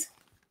jars,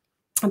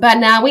 but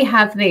now we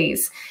have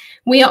these.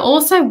 We are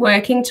also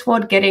working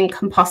toward getting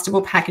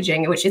compostable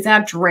packaging, which is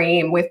our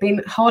dream. We've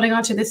been holding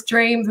on to this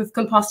dream of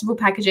compostable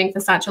packaging for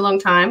such a long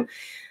time.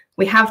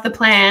 We have the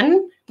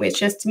plan. We're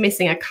just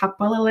missing a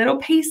couple of little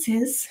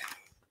pieces.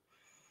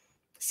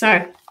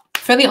 So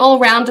for the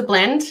all-rounder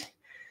blend,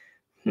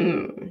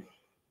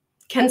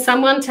 can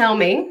someone tell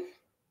me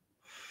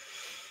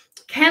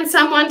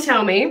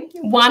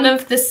one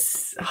of the,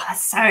 oh,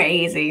 that's so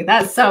easy.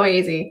 That's so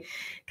easy.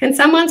 Can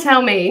someone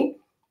tell me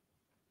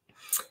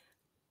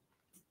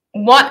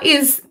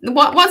what's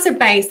a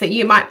base that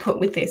you might put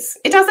with this?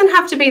 It doesn't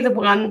have to be the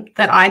one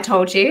that I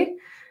told you,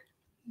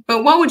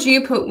 but what would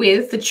you put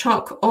with the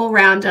Choc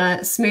All-Rounder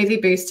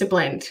Smoothie Booster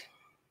Blend?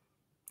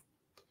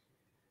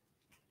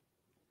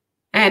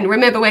 And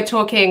remember, we're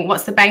talking,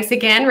 what's the base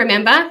again?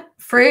 Remember,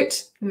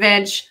 fruit,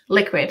 veg,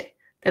 liquid.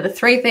 They're the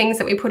three things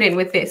that we put in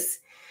with this.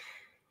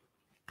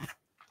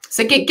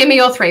 So give me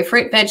your three,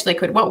 fruit, veg,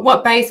 liquid.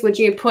 What base would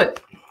you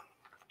put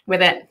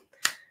with it?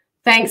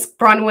 Thanks,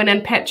 Bronwyn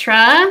and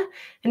Petra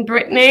and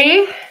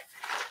Brittany.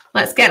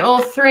 Let's get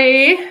all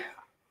three.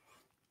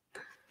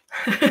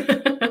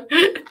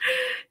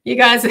 You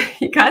guys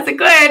are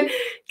good.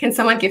 Can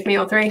someone give me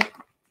all three?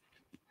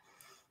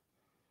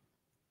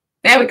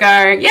 There we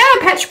go. Yeah,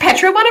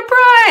 Petra won a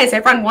prize.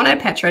 Everyone wanted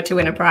Petra to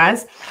win a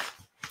prize.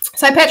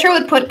 So Petra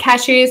would put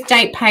cashews,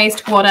 date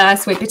paste, water,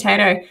 sweet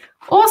potato.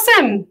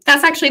 Awesome.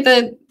 That's actually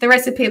the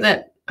recipe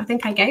that I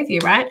think I gave you,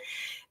 right?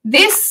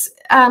 This,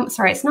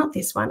 sorry, it's not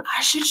this one.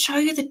 I should show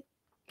you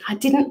I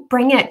didn't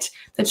bring it.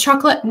 The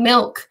chocolate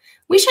milk.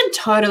 We should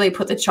totally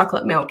put the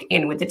chocolate milk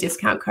in with the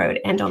discount code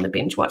and on the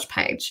binge watch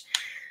page.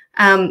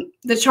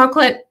 The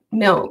chocolate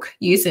milk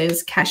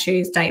uses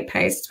cashews, date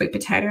paste, sweet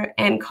potato,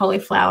 and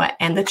cauliflower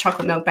and the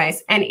chocolate milk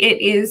base. And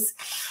it is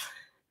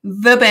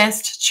the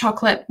best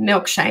chocolate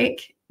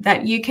milkshake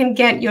that you can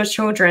get your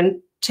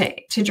children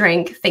to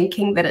drink,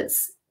 thinking that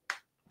it's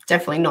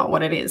definitely not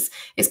what it is.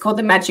 It's called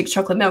the Magic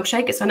Chocolate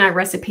Milkshake. It's on our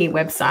recipe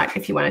website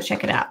if you want to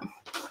check it out.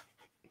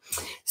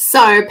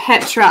 So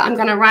Petra, I'm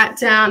going to write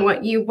down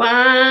what you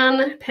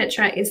won.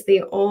 Petra is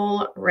the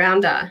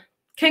all-rounder.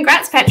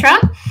 Congrats, Petra.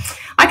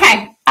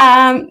 Okay.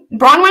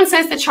 Bronwyn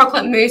says the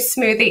chocolate mousse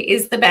smoothie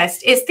is the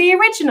best. It's the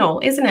original,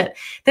 isn't it?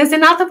 There's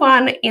another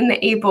one in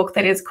the ebook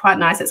that is quite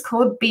nice. It's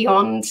called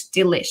Beyond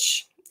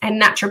Delish,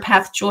 and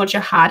naturopath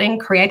Georgia Harding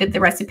created the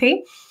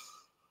recipe.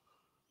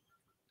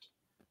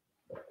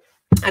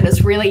 And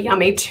it's really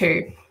yummy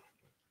too.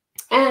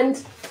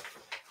 And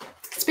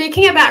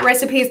speaking about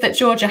recipes that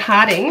Georgia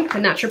Harding, the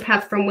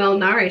naturopath from Well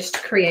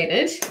Nourished,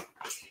 created,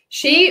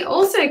 she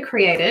also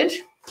created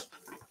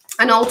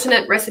an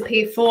alternate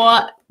recipe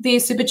for the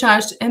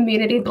Supercharged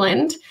Immunity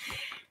Blend,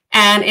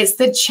 and it's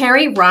the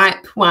cherry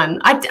ripe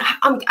one.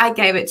 I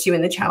gave it to you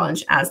in the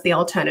challenge as the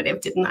alternative,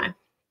 didn't I?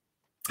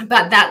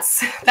 But that's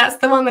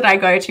the one that I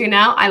go to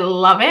now. I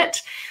love it.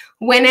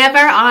 Whenever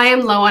I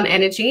am low on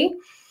energy,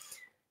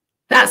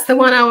 that's the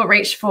one I will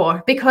reach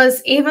for,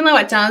 because even though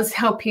it does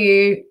help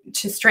you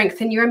to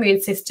strengthen your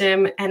immune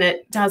system and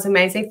it does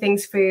amazing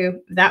things for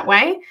you that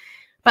way,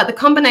 but the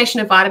combination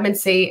of vitamin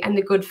C and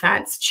the good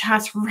fats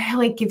just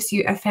really gives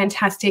you a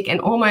fantastic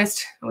and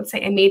almost, I would say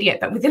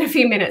immediate, but within a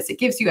few minutes, it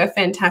gives you a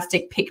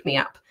fantastic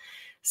pick-me-up.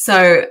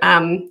 So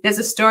there's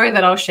a story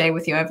that I'll share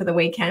with you over the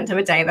weekend of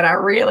a day that I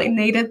really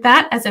needed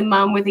that as a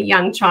mum with a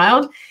young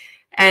child.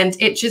 And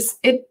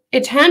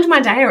it turned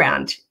my day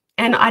around.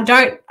 And I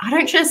don't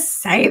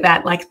just say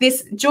that like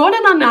this.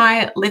 Jordan and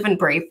I live and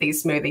breathe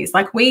these smoothies.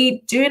 Like,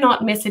 we do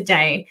not miss a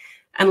day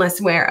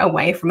unless we're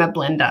away from a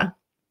blender.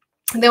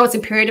 There was a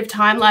period of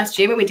time last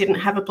year where we didn't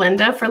have a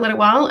blender for a little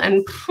while,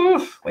 and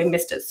we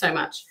missed it so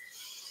much.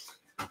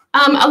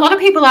 A lot of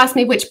people ask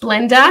me which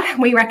blender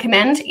we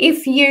recommend.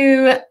 If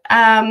you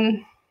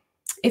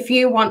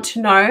want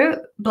to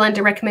know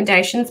blender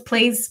recommendations,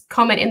 please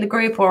comment in the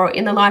group or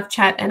in the live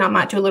chat, and I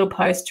might do a little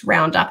post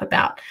roundup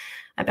about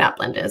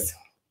blenders.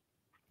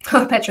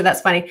 Oh, Petra,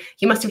 that's funny.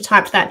 You must have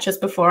typed that just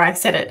before I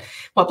said it.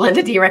 What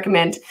blender do you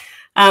recommend?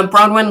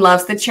 Bronwyn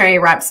loves the cherry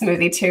ripe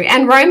smoothie too.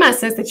 And Roma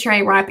says the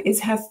cherry ripe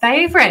is her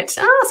favorite.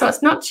 Oh, so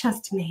it's not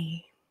just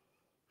me.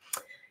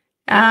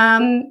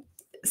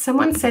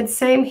 Someone said,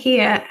 same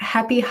here.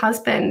 Happy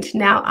husband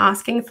now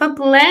asking for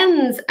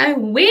blends. A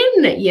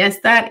win. Yes,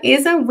 that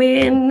is a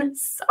win.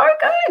 So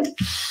good.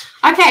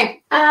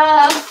 Okay.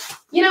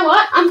 You know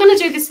what? I'm going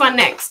to do this one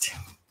next.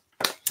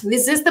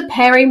 This is the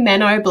Peri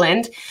Meno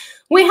blend.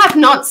 We have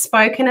not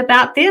spoken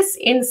about this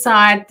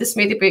inside the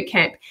Smoothie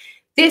Bootcamp.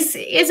 This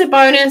is a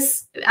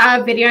bonus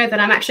video that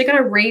I'm actually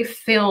going to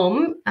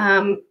refilm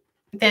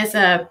there's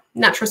a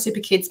Natural Super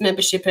Kids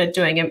membership are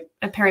doing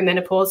a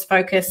perimenopause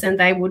focus, and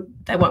they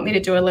want me to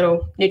do a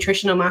little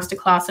nutritional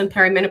masterclass on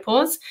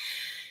perimenopause.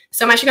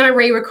 So I'm actually going to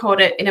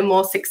re-record it in a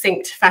more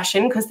succinct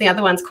fashion because the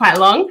other one's quite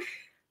long.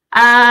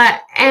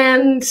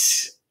 And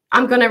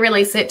I'm going to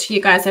release it to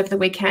you guys over the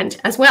weekend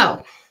as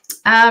well.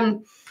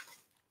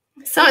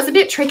 So it's a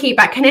bit tricky,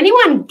 but can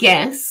anyone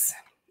guess,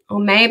 or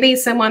maybe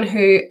someone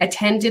who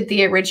attended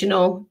the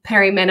original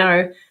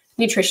Perimeno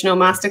nutritional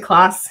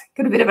masterclass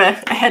got a bit of a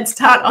head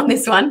start on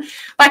this one,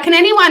 but can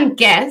anyone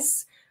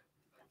guess,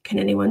 can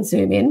anyone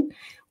zoom in,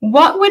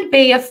 what would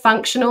be a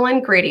functional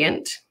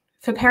ingredient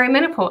for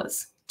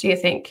perimenopause, do you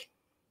think?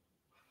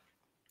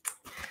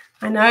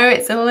 I know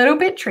it's a little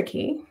bit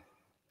tricky.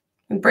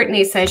 And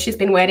Brittany says she's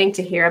been waiting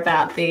to hear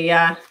about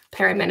the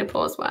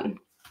perimenopause one.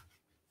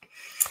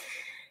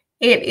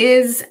 It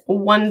is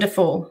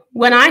wonderful.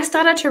 When I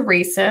started to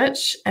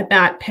research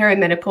about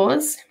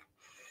perimenopause,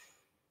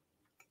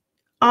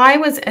 I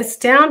was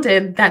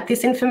astounded that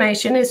this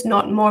information is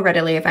not more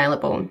readily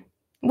available.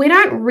 We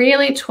don't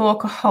really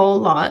talk a whole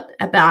lot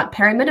about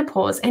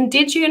perimenopause. And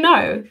did you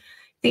know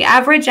the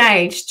average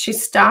age to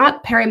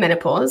start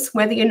perimenopause,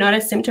 whether you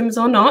notice symptoms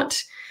or not,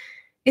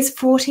 is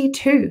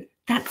 42.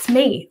 That's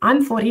me.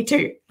 I'm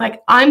 42.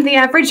 Like, I'm the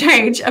average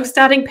age of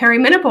starting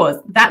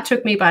perimenopause. That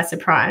took me by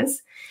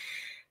surprise.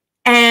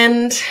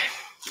 And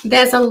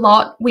there's a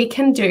lot we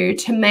can do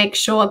to make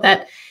sure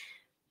that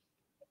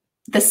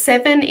the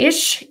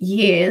 7-ish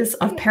years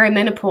of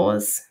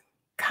perimenopause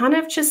kind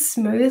of just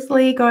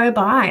smoothly go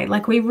by.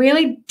 Like, we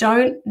really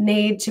don't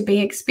need to be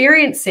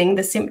experiencing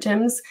the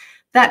symptoms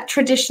that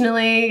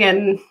traditionally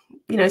and,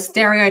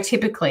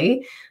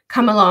 stereotypically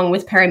come along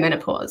with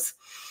perimenopause.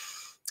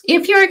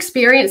 If you're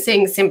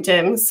experiencing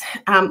symptoms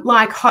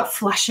like hot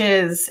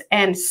flushes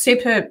and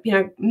super,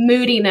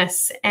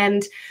 moodiness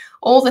and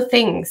all the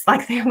things,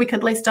 like we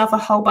could list off a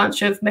whole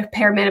bunch of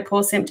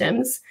perimenopause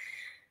symptoms.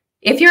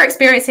 If you're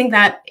experiencing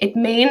that, it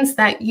means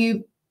that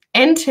you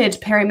entered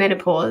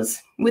perimenopause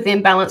with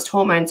imbalanced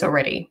hormones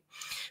already.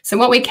 So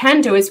what we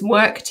can do is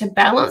work to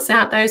balance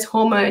out those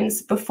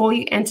hormones before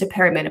you enter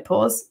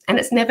perimenopause. And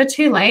it's never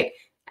too late.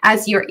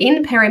 As you're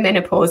in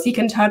perimenopause, you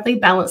can totally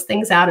balance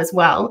things out as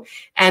well.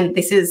 And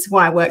this is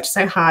why I worked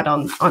so hard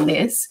on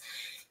this.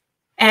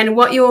 And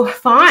what you'll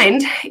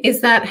find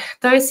is that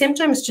those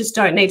symptoms just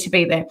don't need to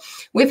be there.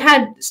 We've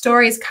had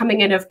stories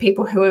coming in of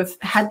people who have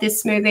had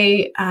this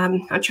smoothie.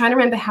 I'm trying to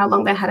remember how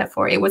long they had it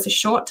for. It was a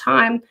short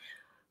time.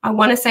 I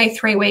want to say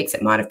 3 weeks.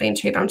 It might have been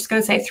 2, but I'm just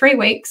going to say 3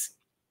 weeks.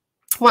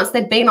 Once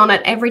they'd been on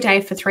it every day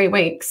for 3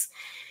 weeks,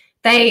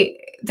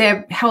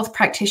 their health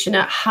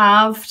practitioner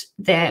halved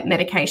their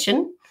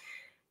medication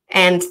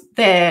and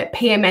their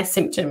PMS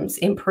symptoms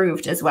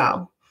improved as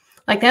well.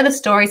 Like, they're the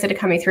stories that are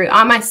coming through.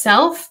 I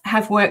myself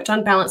have worked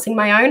on balancing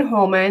my own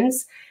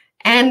hormones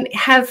and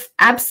have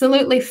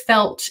absolutely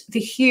felt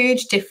the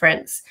huge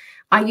difference.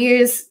 I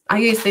use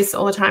this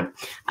all the time.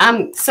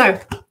 So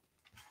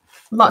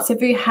lots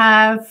of you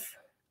have,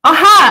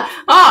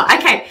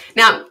 okay.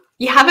 Now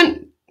you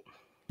haven't,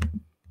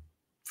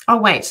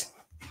 wait.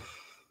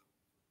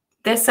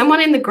 There's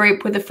someone in the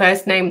group with the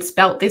first name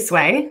spelt this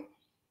way.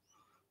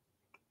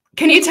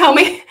 Can you tell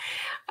me,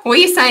 were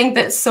you saying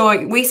that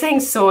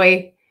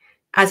soy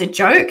as a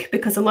joke?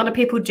 Because a lot of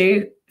people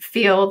do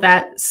feel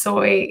that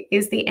soy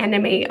is the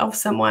enemy of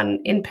someone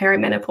in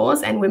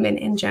perimenopause and women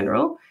in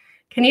general.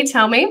 Can you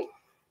tell me?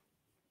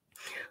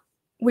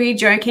 Were you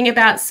joking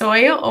about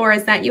soy, or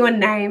is that your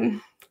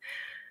name?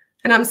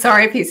 And I'm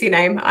sorry if it's your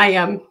name.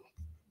 I'm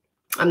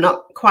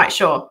not quite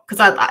sure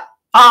because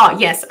oh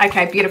yes,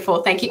 okay,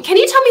 beautiful, thank you. Can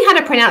you tell me how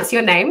to pronounce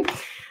your name?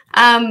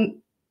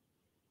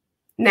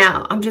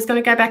 Now, I'm just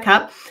going to go back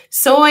up.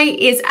 Soy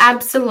is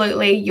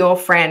absolutely your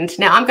friend.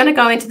 Now, I'm going to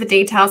go into the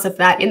details of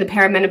that in the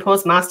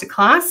Perimenopause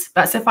Masterclass,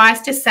 but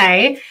suffice to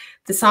say,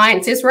 the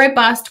science is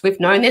robust. We've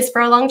known this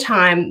for a long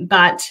time,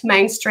 but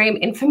mainstream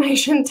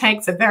information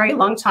takes a very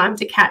long time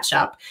to catch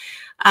up.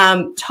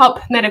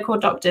 Top medical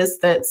doctors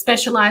that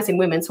specialize in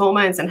women's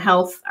hormones and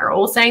health are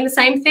all saying the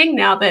same thing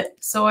now, that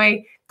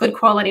soy, good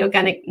quality,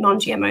 organic,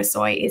 non-GMO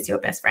soy is your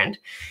best friend.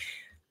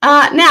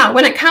 Now,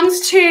 when it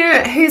comes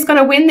to who's going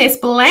to win this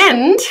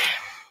blend,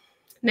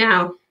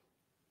 now,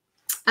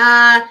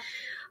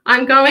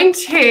 I'm going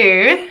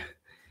to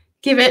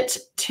give it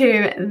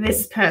to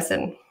this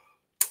person.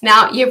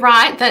 Now, you're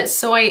right that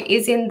soy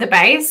is in the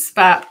base,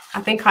 but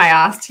I think I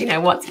asked,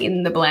 what's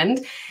in the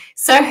blend.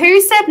 So who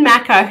said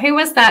maca? Who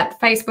was that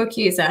Facebook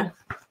user?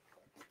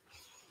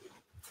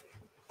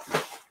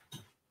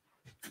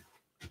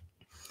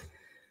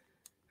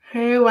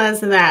 Who was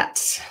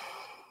that?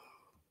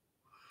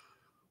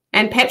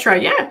 And Petra,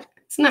 yeah,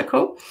 isn't that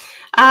cool?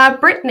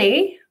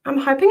 Brittany, I'm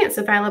hoping it's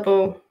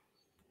available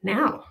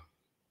now.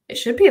 It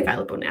should be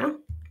available now.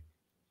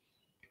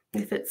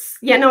 If it's,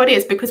 yeah, no, it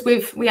is, because we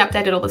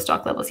updated all the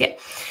stock levels. Yeah.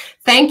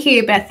 Thank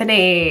you,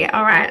 Bethany.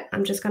 All right,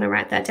 I'm just going to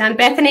write that down.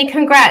 Bethany,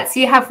 congrats.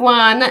 You have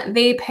won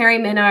the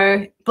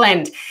Perimeno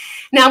blend.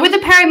 Now, with the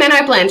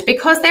Perimeno blend,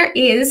 because there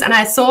is, and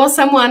I saw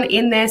someone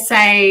in there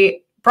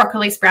say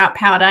broccoli sprout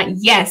powder,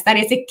 yes, that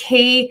is a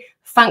key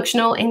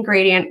functional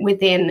ingredient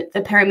within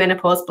the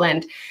perimenopause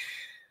blend.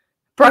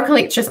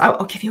 Broccoli,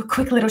 I'll give you a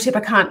quick little tip.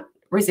 I can't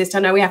resist. I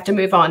know we have to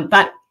move on,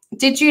 but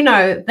did you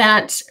know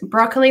that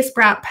broccoli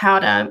sprout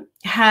powder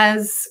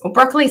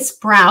broccoli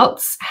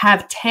sprouts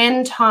have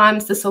 10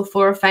 times the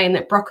sulforaphane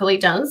that broccoli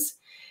does?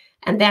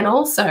 And then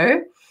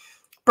also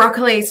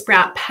broccoli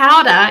sprout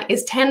powder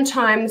is 10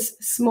 times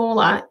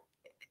smaller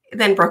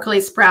than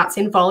broccoli sprouts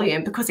in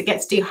volume because it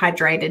gets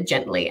dehydrated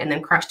gently and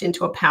then crushed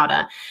into a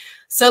powder.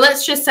 So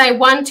let's just say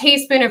 1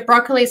 teaspoon of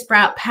broccoli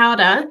sprout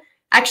powder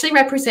actually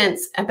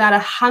represents about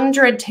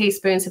 100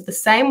 teaspoons of the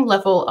same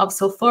level of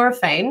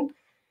sulforaphane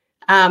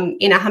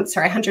in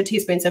 100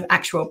 teaspoons of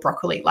actual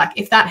broccoli. Like,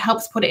 if that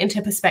helps put it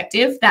into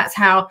perspective, that's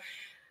how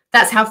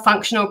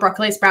functional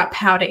broccoli sprout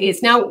powder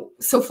is. Now,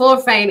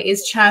 sulforaphane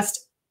is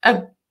just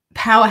a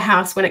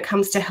powerhouse when it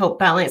comes to help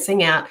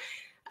balancing out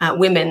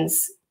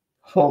women's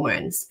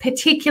hormones,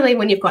 particularly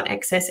when you've got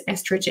excess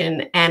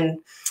estrogen.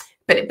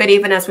 But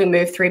even as we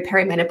move through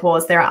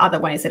perimenopause, there are other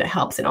ways that it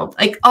helps, and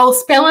I'll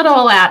spell it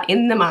all out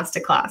in the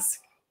masterclass.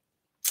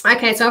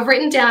 Okay, so I've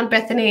written down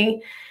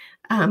Bethany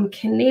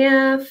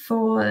Kinnear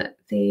for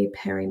the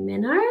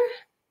perimeno.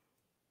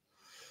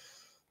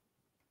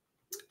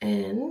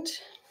 And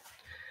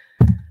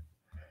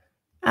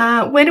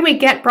where do we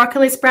get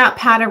broccoli sprout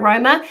powder,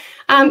 Roma?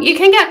 You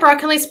can get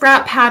broccoli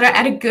sprout powder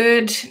at a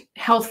good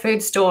health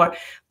food store.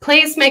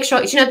 Please make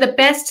sure, the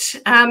best,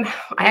 I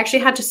actually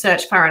had to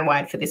search far and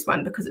wide for this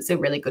one because it's a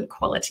really good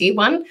quality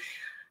one.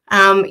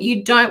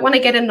 You don't want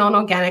to get a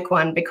non-organic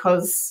one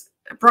because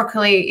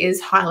broccoli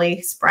is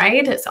highly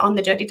sprayed. It's on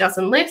the Dirty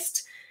Dozen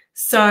list.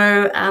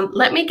 So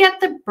let me get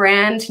the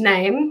brand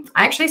name.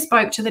 I actually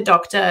spoke to the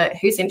doctor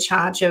who's in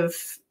charge of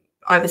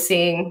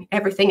overseeing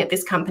everything at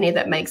this company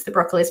that makes the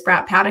broccoli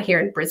sprout powder here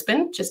in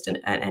Brisbane, just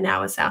an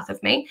hour south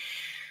of me.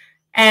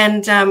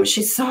 And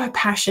she's so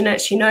passionate.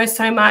 She knows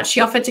so much. She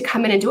offered to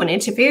come in and do an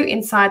interview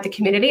inside the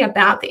community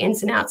about the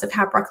ins and outs of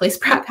how broccoli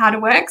sprout powder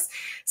works.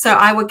 So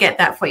I will get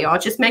that for you. I'll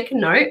just make a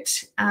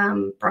note.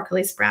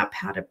 Broccoli sprout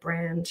powder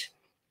brand.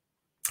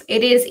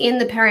 It is in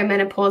the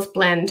perimenopause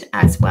blend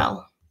as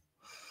well.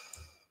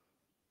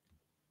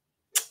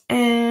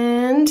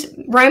 And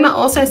Roma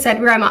also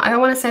said, Roma, I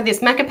want to say this,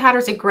 maca powder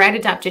is a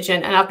great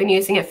adaptogen and I've been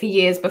using it for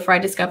years before I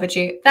discovered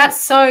you.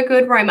 That's so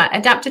good, Roma.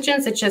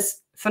 Adaptogens are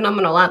just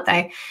phenomenal, aren't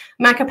they?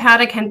 Maca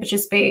powder can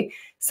just be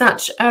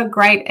such a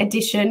great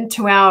addition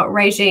to our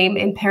regime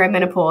in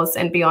perimenopause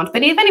and beyond.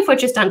 But even if we're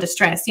just under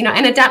stress, an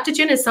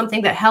adaptogen is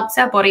something that helps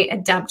our body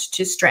adapt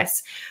to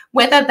stress,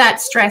 whether that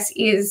stress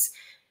is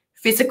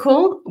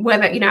physical,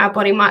 whether, our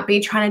body might be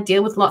trying to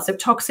deal with lots of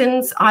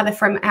toxins, either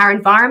from our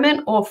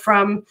environment or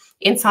from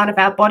inside of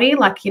our body.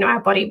 Like,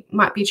 our body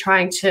might be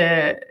trying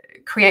to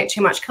create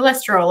too much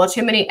cholesterol or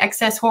too many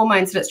excess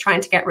hormones that it's trying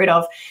to get rid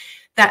of,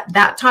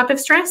 that type of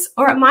stress.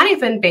 Or it might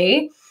even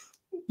be,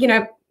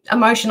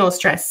 emotional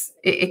stress.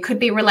 It could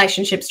be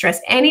relationship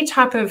stress, any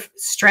type of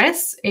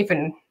stress,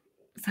 even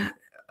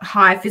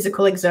high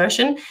physical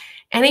exertion.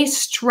 Any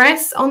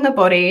stress on the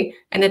body,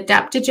 an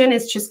adaptogen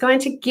is just going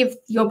to give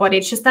your body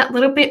just that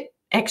little bit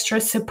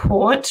extra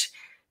support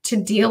to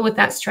deal with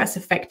that stress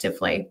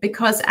effectively.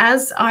 Because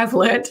as I've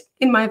learned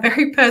in my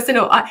very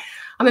personal,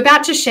 I'm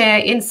about to share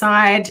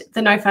inside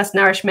the No Fuss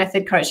Nourish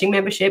Method coaching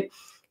membership,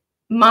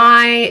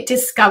 my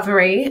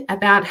discovery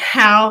about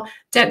how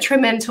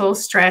detrimental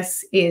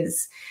stress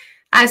is.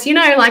 As you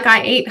know, like,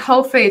 I eat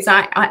whole foods.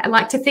 I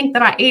like to think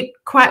that I eat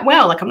quite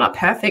well. Like, I'm not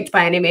perfect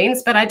by any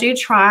means, but I do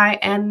try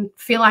and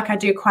feel like I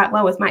do quite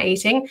well with my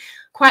eating.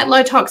 Quite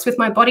low tox with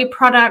my body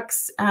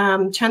products,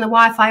 turn the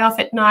Wi-Fi off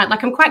at night.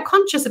 Like, I'm quite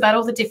conscious about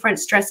all the different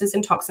stresses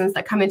and toxins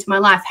that come into my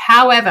life.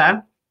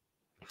 However,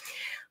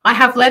 I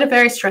have led a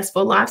very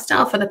stressful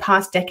lifestyle for the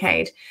past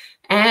decade.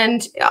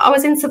 And I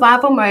was in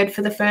survival mode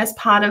for the first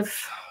part of,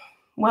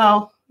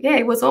 well, yeah,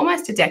 it was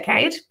almost a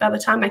decade by the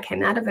time I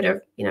came out of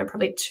it,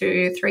 probably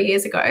 2-3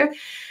 years ago.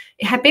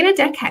 It had been a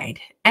decade.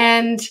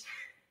 And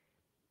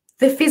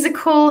the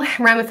physical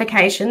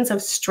ramifications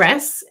of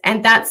stress,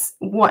 and that's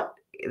what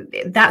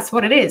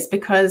it is,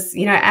 because,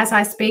 as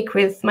I speak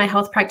with my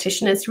health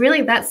practitioners,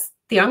 really that's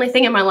the only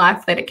thing in my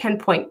life that it can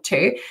point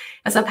to,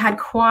 as I've had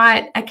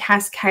quite a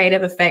cascade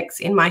of effects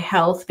in my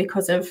health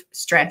because of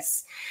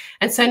stress.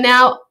 And so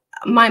now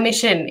my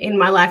mission in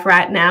my life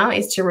right now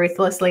is to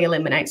ruthlessly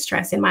eliminate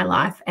stress in my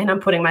life. And I'm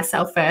putting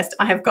myself first.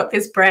 I have got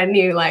this brand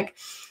new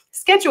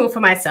schedule for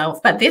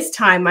myself, but this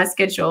time my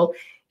schedule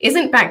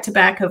isn't back to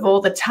back of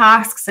all the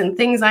tasks and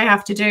things I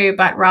have to do,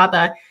 but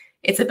rather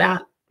it's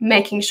about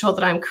making sure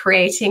that I'm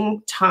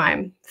creating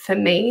time for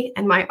me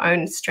and my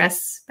own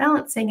stress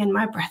balancing and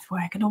my breath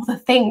work and all the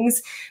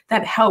things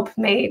that help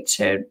me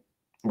to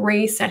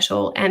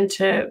resettle and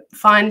to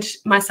find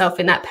myself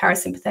in that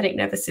parasympathetic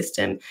nervous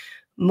system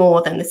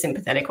more than the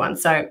sympathetic one.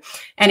 So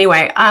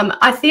anyway,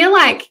 I feel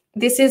like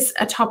this is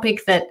a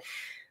topic that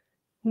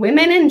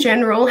women in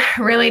general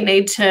really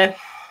need to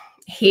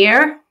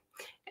hear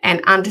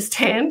and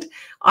understand.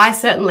 I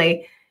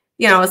certainly,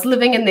 I was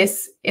living in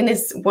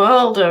this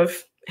world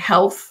of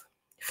health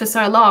for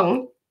so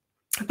long,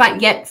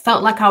 but yet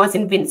felt like I was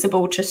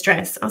invincible to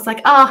stress. I was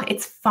like, oh,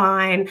 it's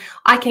fine.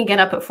 I can get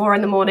up at 4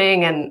 in the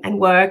morning and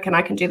work, and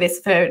I can do this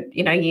for,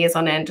 years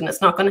on end, and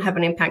it's not going to have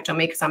an impact on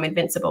me because I'm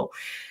invincible.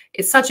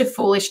 It's such a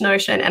foolish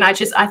notion. And I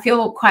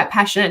feel quite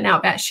passionate now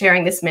about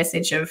sharing this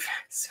message of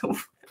sort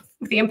of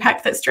the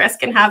impact that stress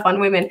can have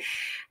on women.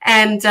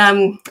 And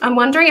I'm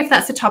wondering if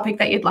that's a topic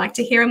that you'd like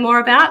to hear more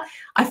about.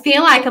 I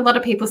feel like a lot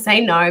of people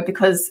say no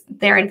because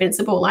they're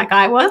invincible like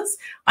I was.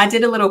 I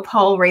did a little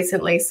poll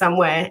recently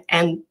somewhere,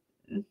 and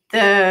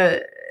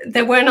there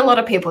weren't a lot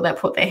of people that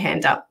put their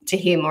hand up to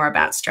hear more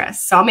about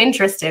stress. So I'm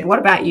interested. What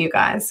about you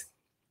guys?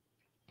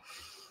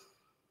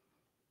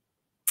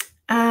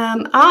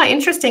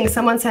 Interesting.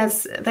 Someone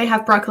says they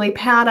have broccoli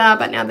powder,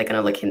 but now they're going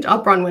to look into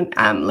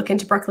Bronwyn, look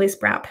into broccoli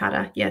sprout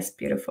powder. Yes,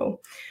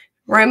 beautiful.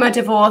 Roma,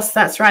 divorce.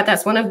 That's right.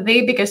 That's one of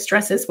the biggest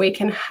stresses we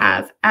can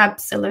have.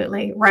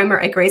 Absolutely. Roma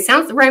agrees.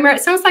 Roma,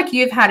 it sounds like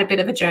you've had a bit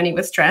of a journey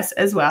with stress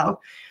as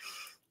well.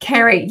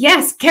 Kerry,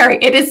 yes, Kerry,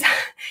 it is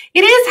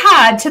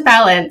hard to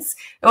balance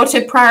or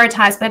to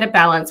prioritize better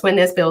balance when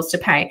there's bills to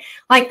pay.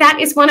 Like, that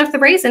is one of the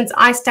reasons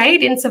I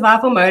stayed in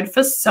survival mode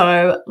for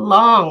so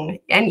long.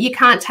 And you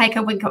can't take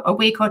a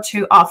week or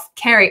two off.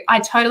 Kerry,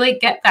 I totally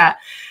get that.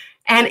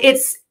 And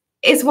it's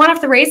one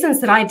of the reasons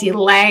that I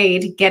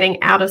delayed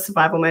getting out of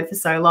survival mode for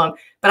so long.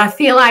 But I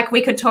feel like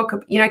we could talk,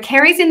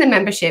 Kerry's in the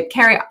membership.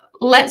 Kerry,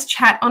 let's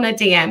chat on a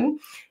DM.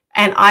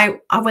 And I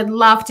would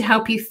love to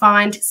help you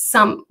find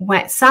some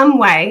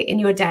way in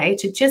your day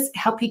to just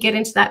help you get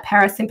into that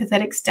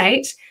parasympathetic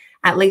state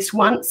at least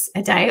once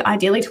a day,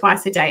 ideally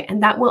twice a day.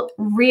 And that will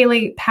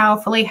really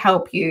powerfully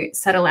help you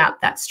settle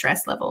out that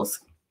stress levels.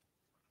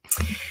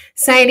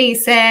 Sadie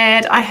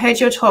said, I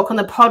heard your talk on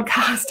the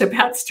podcast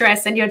about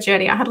stress and your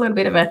journey. I had a little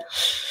bit of it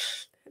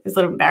was a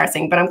little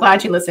embarrassing, but I'm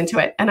glad you listened to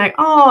it. And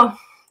oh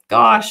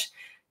gosh,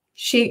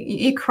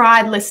 you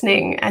cried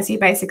listening as you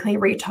basically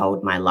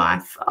retold my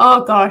life.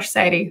 Oh gosh,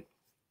 Sadie.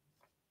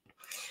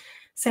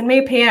 Send me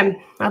a PM.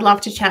 I'd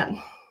love to chat.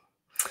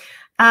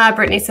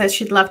 Brittany says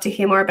she'd love to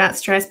hear more about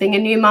stress, being a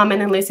new mum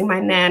and then losing my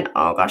nan.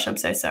 Oh gosh, I'm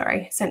so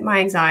sorry. Sent my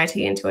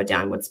anxiety into a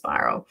downward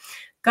spiral.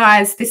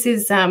 Guys, this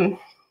is,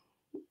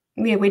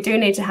 we do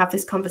need to have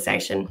this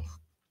conversation.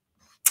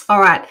 All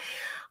right.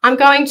 I'm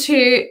going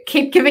to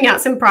keep giving out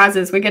some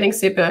prizes. We're getting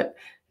super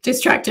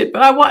distracted,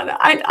 but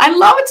I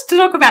love it to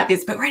talk about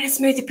this, but we're in a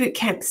Smoothie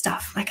Bootcamp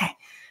stuff. Okay.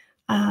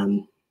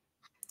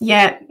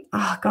 Yeah.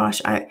 Oh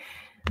gosh.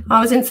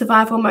 I was in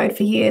survival mode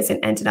for years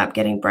and ended up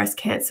getting breast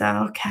cancer.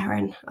 Oh,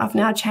 Karen, I've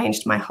now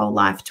changed my whole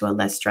life to a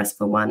less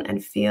stressful one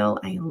and feel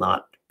a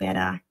lot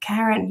better.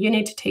 Karen, you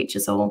need to teach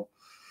us all.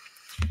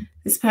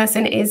 This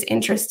person is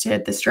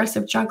interested. The stress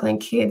of juggling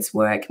kids,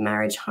 work,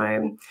 marriage,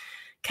 home.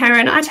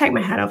 Karen, I take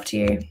my hat off to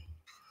you.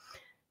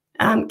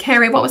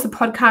 Kerry, what was the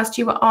podcast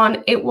you were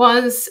on? It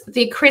was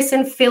the Chris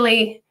and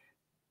Philly.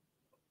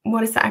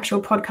 What is the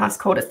actual podcast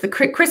called? It's the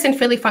Chris and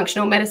Philly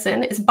Functional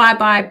Medicine. It's Bye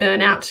Bye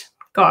Burnout.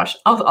 Gosh,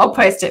 I'll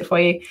post it for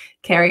you,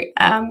 Kerry.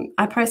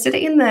 I posted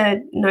it in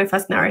the No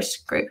Fuss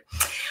Nourished group.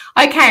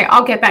 Okay,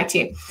 I'll get back to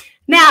you.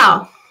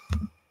 Now,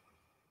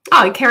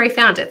 oh, Kerry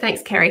found it.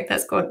 Thanks, Kerry.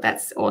 That's good.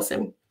 That's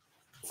awesome.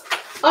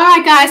 All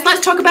right, guys,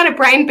 let's talk about a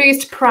Brain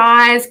Boost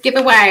prize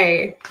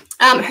giveaway.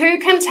 Who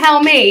can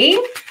tell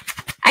me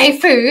a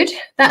food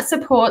that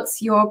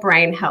supports your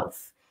brain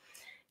health?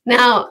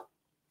 Now,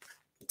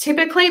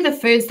 typically the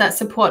foods that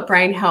support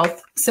brain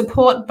health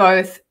support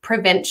both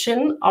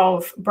prevention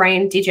of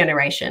brain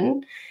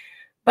degeneration,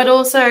 but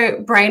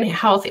also brain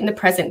health in the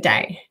present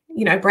day.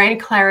 Brain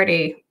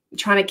clarity,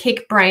 trying to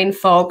kick brain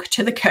fog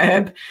to the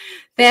curb.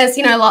 There's,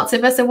 lots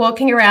of us are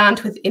walking around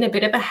in a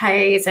bit of a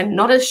haze and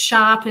not as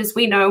sharp as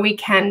we know we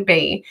can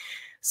be.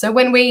 So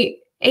when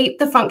we eat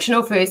the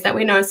functional foods that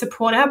we know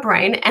support our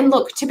brain, and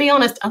look, to be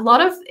honest, a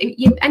lot of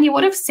you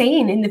would have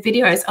seen in the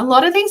videos, a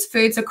lot of these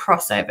foods are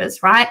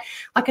crossovers, right?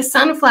 Like a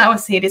sunflower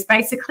seed is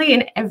basically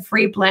in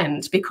every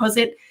blend because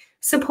it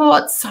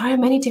supports so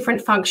many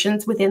different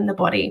functions within the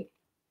body.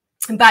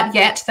 But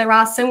yet there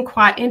are some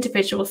quite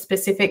individual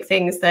specific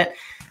things that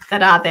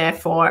are there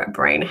for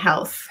brain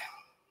health.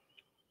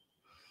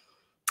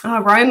 Oh,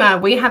 Roma,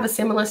 we have a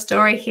similar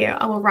story here.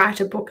 I will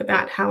write a book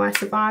about how I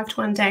survived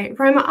one day.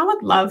 Roma, I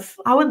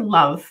would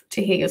love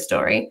to hear your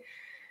story.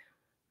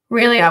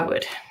 Really, I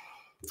would.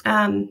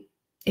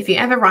 If you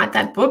ever write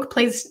that book,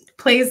 please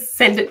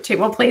send it to,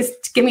 well, please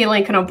give me a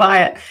link and I'll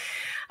buy it.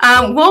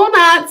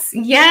 Walnuts,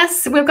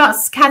 yes, we've got,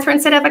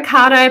 Catherine said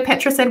avocado,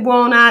 Petra said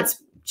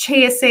walnuts,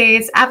 chia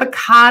seeds,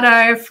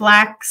 avocado,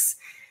 flax,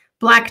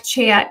 black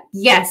chia.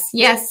 Yes,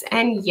 yes,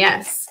 and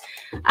yes.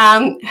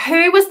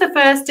 Who was the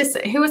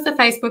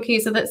Facebook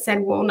user that said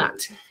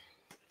walnut?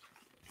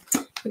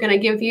 We're going to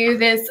give you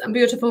this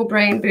beautiful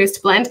Brain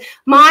Boost blend.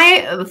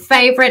 My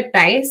favorite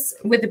base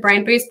with the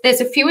Brain Boost, there's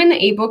a few in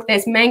the ebook.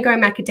 There's mango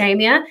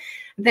macadamia.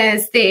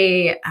 There's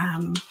the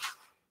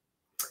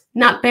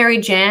nutberry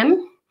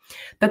jam.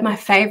 But my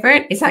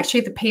favorite is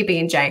actually the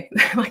PB&J,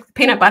 like the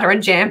peanut butter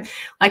and jam.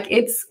 Like,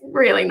 it's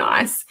really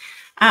nice.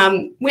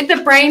 With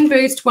the Brain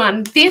Boost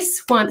one,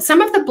 this one,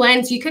 some of the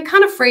blends you can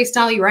kind of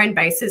freestyle your own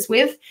bases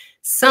with.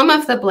 Some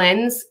of the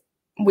blends,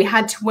 we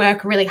had to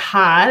work really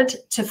hard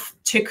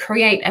to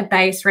create a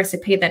base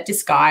recipe that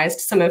disguised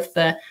some of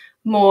the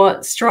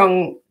more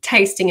strong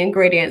tasting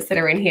ingredients that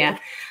are in here,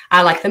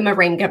 like the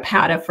moringa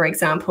powder, for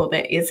example,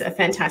 that is a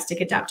fantastic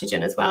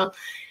adaptogen as well.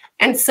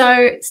 And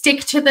so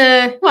stick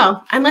to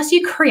unless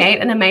you create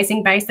an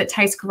amazing base that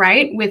tastes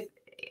great with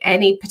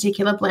any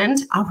particular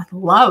blend, I would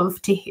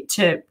love to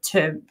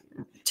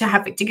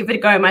have it, to give it a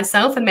go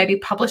myself and maybe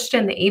publish it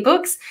in the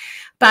ebooks.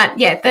 But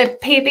yeah, the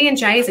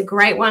PB&J is a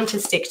great one to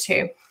stick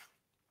to.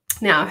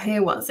 Now,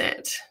 who was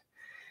it?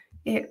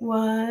 It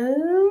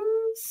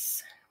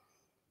was,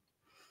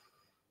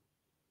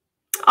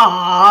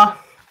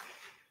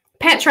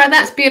 Petra,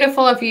 that's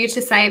beautiful of you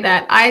to say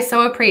that. I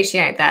so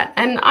appreciate that.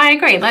 And I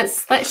agree.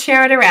 Let's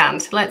share it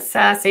around. Let's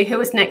see who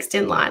was next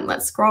in line.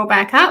 Let's scroll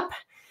back up.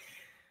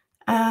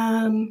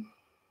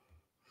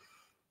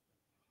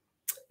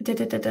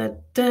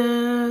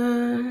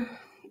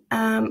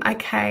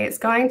 Okay, it's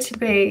going to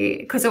be,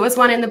 because it was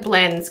one in the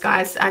blends,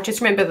 guys. I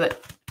just remember that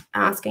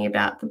asking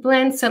about the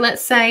blend. So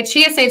let's say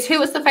chia seeds. Who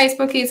was the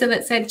Facebook user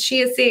that said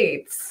chia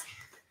seeds?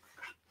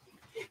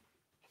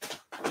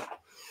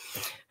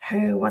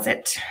 Who was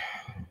it?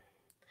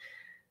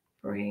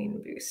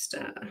 Brain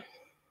booster.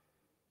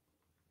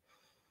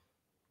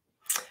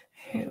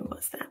 Who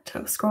was that?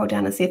 I'll scroll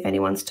down and see if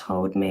anyone's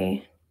told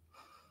me.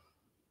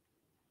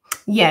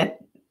 Yeah.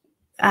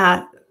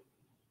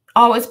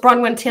 It's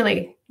Bronwyn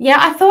Tilly. Yeah,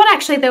 I thought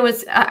actually there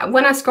was,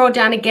 when I scrolled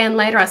down again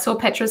later, I saw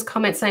Petra's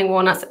comment saying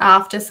walnuts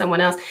after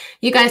someone else.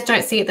 You guys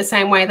don't see it the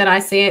same way that I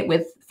see it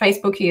with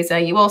Facebook user.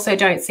 You also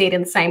don't see it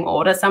in the same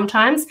order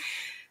sometimes.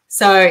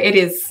 So it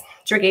is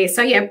tricky.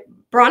 So yeah,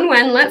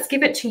 Bronwyn, let's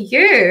give it to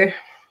you.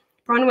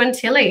 Bronwyn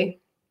Tilly.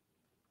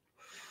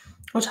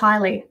 Or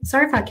Tiley.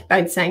 Sorry if I've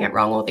been saying it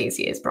wrong all these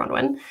years,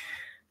 Bronwyn.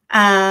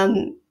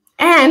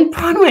 And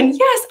Bronwyn,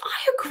 yes,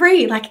 I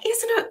agree. Like,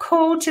 isn't it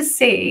cool to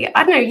see?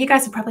 I don't know, you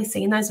guys have probably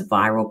seen those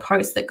viral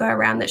posts that go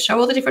around that show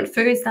all the different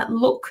foods that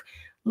look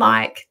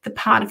like the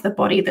part of the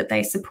body that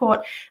they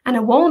support. And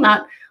a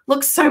walnut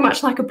looks so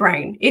much like a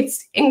brain.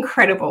 It's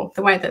incredible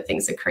the way that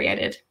things are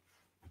created.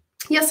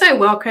 You're so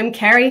welcome,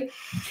 Carrie.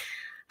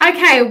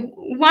 Okay,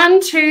 1,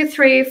 2,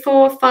 3,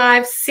 4,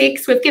 5,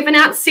 6. We've given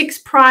out 6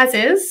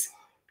 prizes.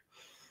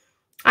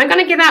 I'm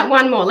going to give out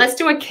one more. Let's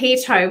do a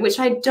keto, which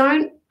I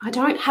don't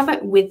have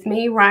it with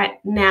me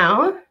right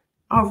now.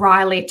 Oh,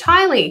 Riley,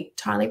 Riley,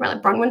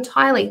 Bronwyn,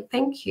 Tiley.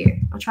 Thank you.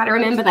 I'll try to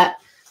remember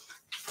that.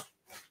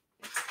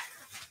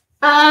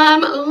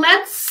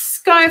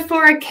 Let's go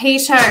for a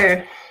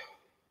keto.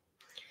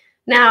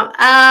 Now,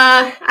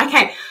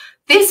 okay,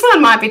 this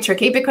one might be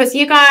tricky because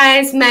you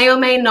guys may or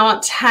may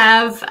not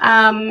have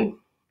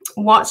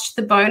watched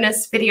the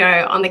bonus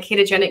video on the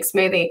ketogenic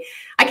smoothie.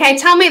 Okay,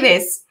 tell me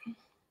this.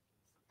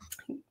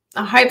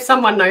 I hope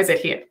someone knows it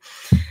here.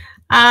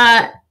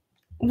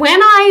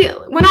 When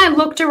I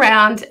looked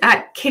around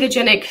at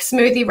ketogenic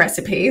smoothie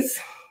recipes,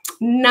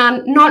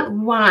 not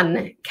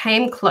one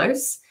came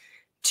close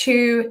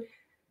to,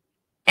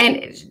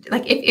 and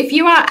like if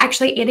you are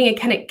actually eating a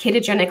kind of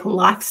ketogenic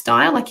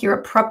lifestyle, like you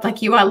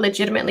are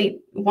legitimately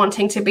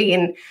wanting to be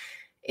in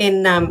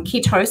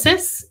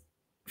ketosis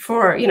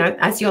for,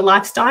 as your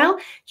lifestyle,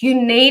 you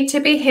need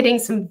to be hitting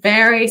some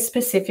very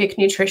specific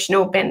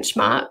nutritional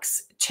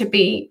benchmarks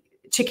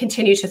to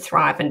continue to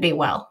thrive and be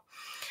well.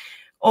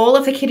 All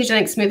of the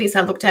ketogenic smoothies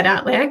I looked at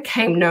out there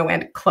came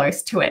nowhere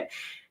close to it.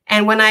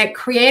 And when I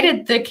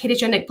created the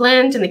ketogenic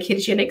blend and the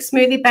ketogenic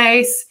smoothie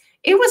base,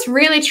 it was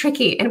really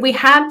tricky. And we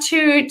had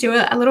to do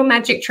a little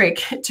magic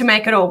trick to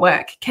make it all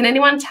work. Can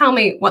anyone tell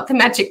me what the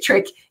magic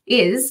trick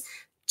is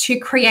to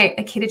create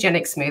a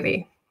ketogenic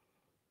smoothie?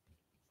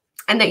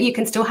 And that you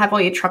can still have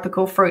all your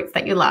tropical fruits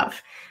that you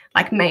love,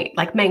 like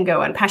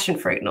mango and passion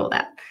fruit and all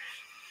that.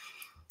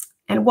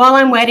 And while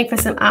I'm waiting for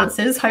some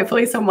answers,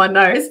 hopefully someone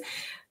knows,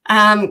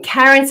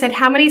 Karen said,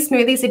 how many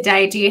smoothies a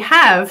day do you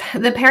have?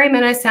 The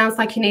Perimeno sounds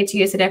like you need to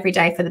use it every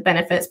day for the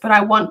benefits, but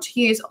I want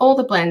to use all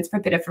the blends for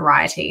a bit of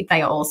variety.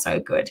 They are all so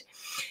good.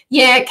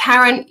 Yeah,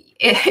 Karen,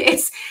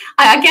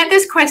 I get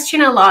this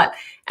question a lot,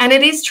 and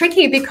it is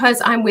tricky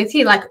because I'm with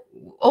you. Like,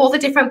 all the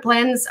different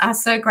blends are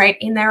so great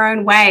in their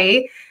own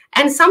way.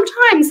 And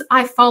sometimes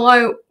I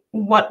follow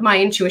what my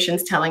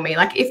intuition's telling me.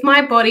 Like, if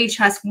my body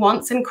just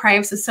wants and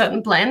craves a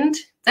certain blend,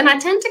 then I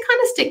tend to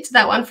kind of stick to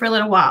that one for a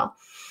little while.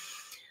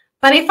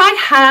 But if I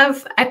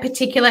have a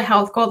particular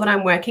health goal that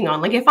I'm working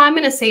on, like if I'm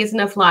in a season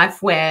of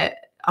life where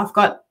I've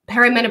got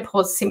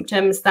perimenopause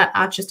symptoms that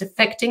are just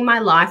affecting my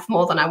life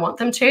more than I want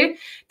them to,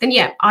 then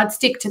yeah, I'd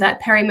stick to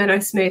that perimeno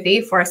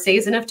smoothie for a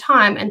season of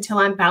time until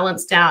I'm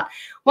balanced out.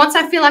 Once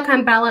I feel like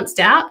I'm balanced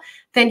out,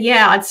 then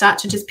yeah, I'd start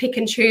to just pick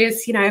and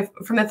choose,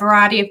 from a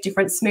variety of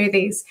different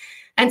smoothies.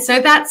 And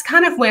so that's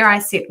kind of where I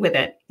sit with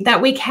it,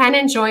 that we can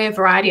enjoy a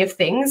variety of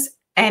things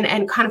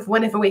and kind of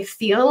whenever we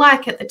feel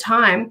like at the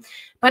time.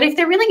 But if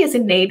there really is a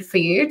need for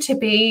you to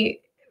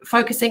be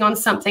focusing on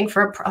something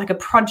for a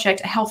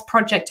project, a health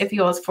project of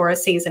yours for a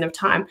season of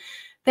time,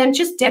 then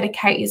just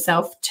dedicate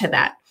yourself to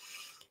that.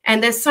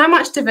 And there's so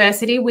much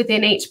diversity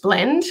within each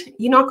blend,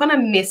 you're not going to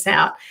miss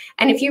out.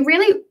 And if you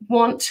really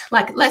want,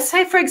 like, let's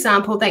say, for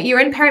example, that you're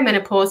in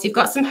perimenopause, you've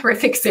got some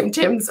horrific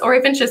symptoms, or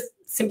even just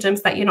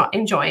symptoms that you're not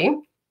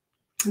enjoying,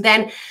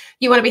 then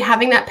you want to be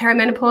having that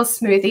perimenopause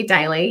smoothie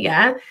daily,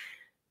 yeah?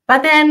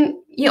 But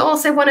then you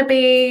also want to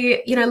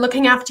be,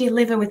 looking after your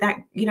liver with that,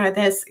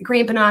 there's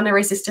green banana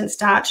resistant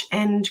starch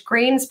and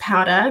greens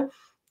powder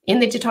in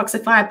the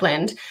detoxify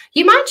blend.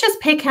 You might just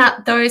pick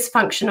out those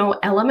functional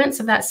elements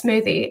of that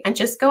smoothie and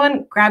just go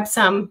and grab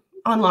some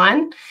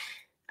online.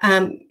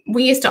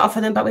 We used to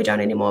offer them, but we don't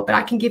anymore. But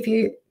I can give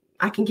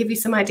you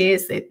some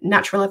ideas. That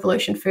Natural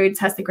Evolution Foods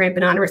has the green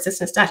banana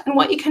resistant starch. And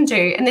what you can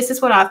do, and this is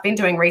what I've been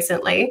doing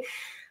recently,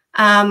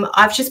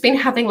 I've just been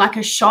having like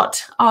a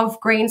shot of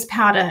greens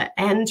powder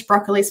and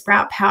broccoli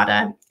sprout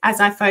powder as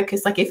I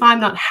focus. Like if I'm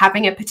not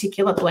having a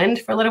particular blend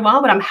for a little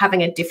while, but I'm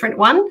having a different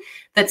one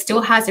that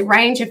still has a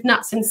range of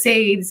nuts and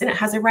seeds, and it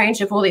has a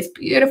range of all these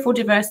beautiful,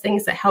 diverse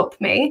things that help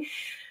me,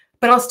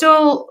 but I'll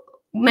still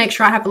make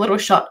sure I have a little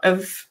shot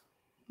of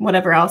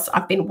whatever else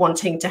I've been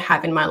wanting to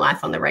have in my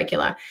life on the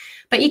regular.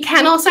 But you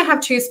can also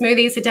have 2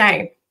 smoothies a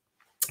day.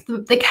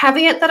 The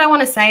caveat that I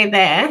want to say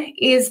there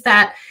is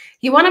that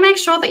you want to make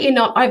sure that you're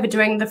not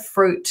overdoing the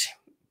fruit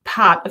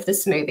part of the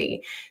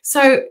smoothie.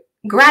 So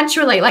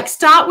gradually, like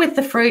start with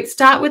the fruit,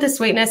 start with the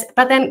sweetness,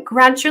 but then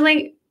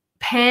gradually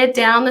pare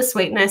down the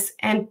sweetness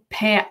and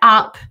pare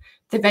up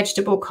the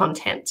vegetable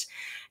content.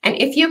 And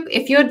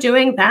if you're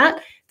doing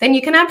that, then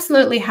you can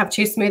absolutely have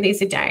 2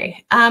 smoothies a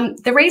day.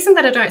 The reason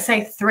that I don't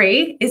say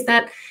 3 is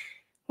that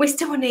we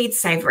still need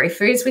savory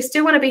foods. We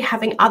still want to be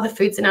having other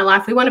foods in our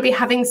life. We want to be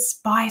having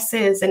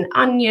spices and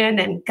onion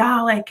and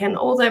garlic and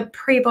all the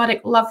prebiotic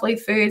lovely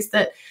foods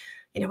that,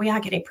 we are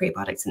getting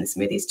prebiotics in the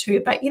smoothies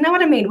too. But you know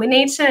what I mean? We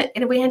need to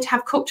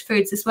have cooked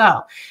foods as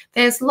well.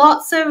 There's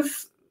lots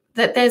of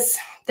that.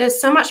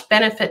 There's so much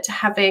benefit to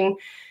having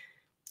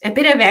a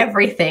bit of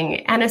everything,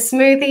 and a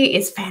smoothie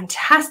is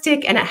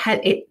fantastic. And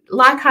it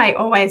like I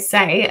always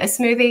say, a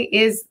smoothie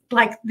is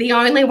like the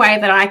only way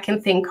that I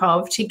can think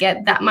of to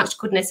get that much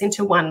goodness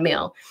into one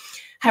meal.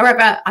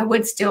 However, I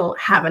would still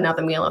have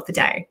another meal of the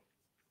day.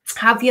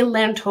 Have your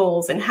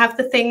lentils and have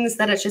the things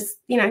that are just,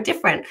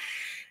 different.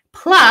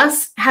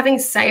 Plus, having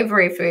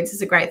savory foods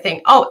is a great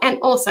thing. Oh, and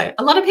also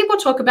a lot of people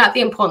talk about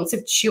the importance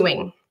of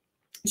chewing.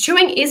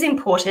 Chewing is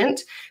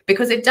important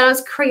because it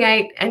does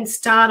create and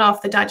start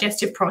off the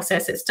digestive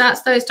process. It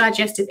starts those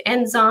digestive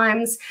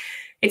enzymes.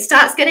 It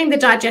starts getting the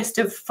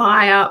digestive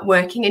fire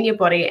working in your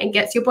body and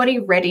gets your body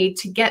ready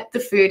to get the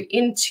food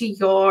into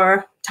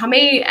your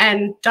tummy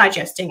and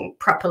digesting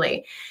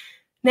properly.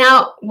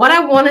 Now, what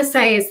I want to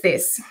say is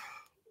this.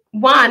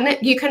 1,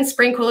 you can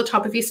sprinkle the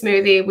top of your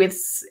smoothie with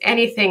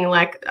anything.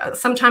 Like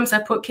sometimes I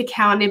put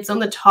cacao nibs on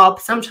the top.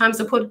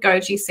 Sometimes I put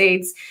goji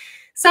seeds.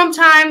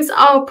 Sometimes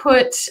I'll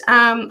put,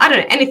 I don't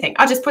know, anything.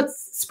 I'll just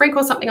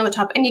sprinkle something on the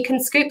top, and you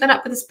can scoop that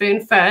up with a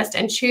spoon first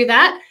and chew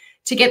that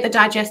to get the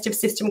digestive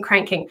system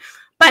cranking.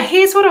 But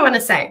here's what I want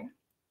to say.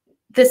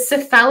 The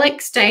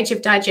cephalic stage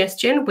of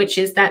digestion, which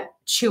is that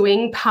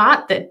chewing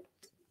part that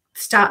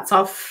starts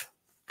off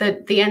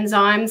the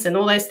enzymes and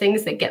all those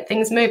things that get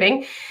things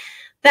moving,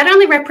 that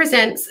only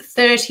represents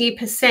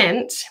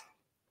 30%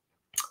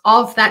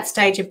 of that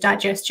stage of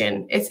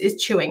digestion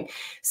is chewing.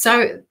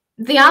 So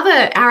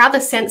our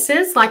other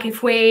senses, like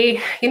if we,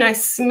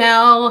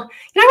 smell,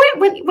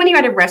 when you're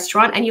at a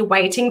restaurant and you're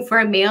waiting for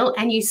a meal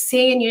and you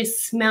see and you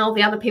smell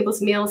the other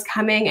people's meals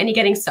coming and you're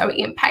getting so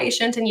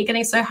impatient and you're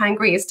getting so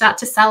hungry, you start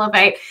to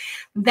salivate.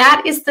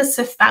 That is the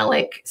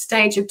cephalic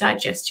stage of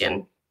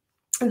digestion.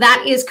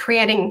 That is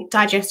creating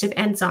digestive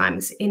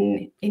enzymes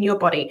in your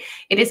body.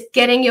 It is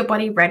getting your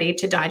body ready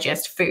to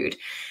digest food.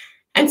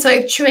 And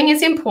so chewing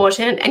is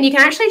important, and you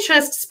can actually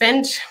just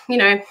spend,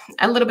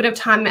 a little bit of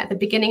time at the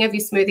beginning of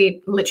your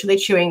smoothie, literally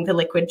chewing the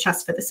liquid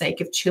just for the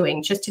sake of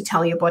chewing, just to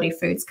tell your body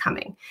food's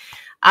coming.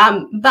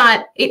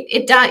 But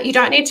you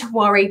don't need to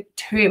worry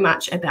too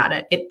much about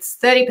it. It's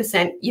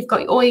 30%. You've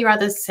got all your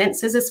other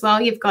senses as well.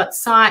 You've got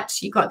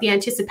sight, you've got the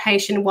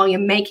anticipation while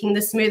you're making the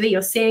smoothie.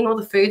 You're seeing all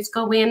the foods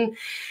go in,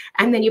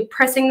 and then you're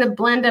pressing the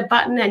blender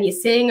button and you're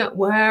seeing it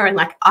whir, and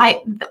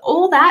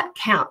all that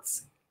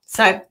counts.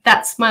 So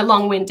that's my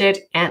long-winded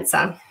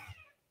answer.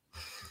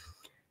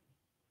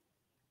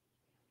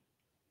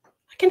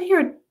 I can hear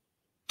a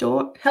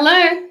door. Hello?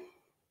 I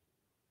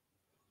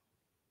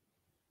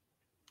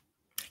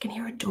can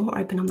hear a door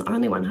open. I'm the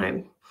only one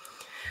home.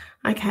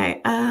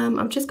 Okay,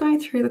 I'm just going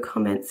through the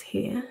comments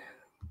here.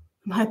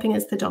 I'm hoping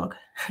it's the dog.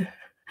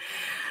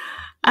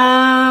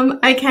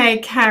 Okay,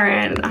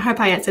 Karen, I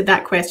hope I answered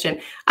that question.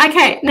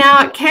 Okay,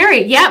 now,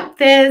 Kerry, yep,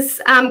 there's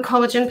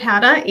collagen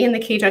powder in the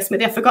keto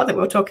smoothie. I forgot that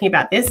we were talking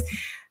about this,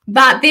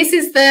 but this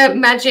is the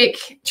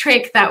magic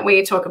trick that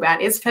we talk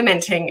about, is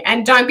fermenting.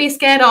 And don't be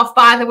scared off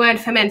by the word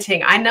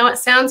fermenting. I know it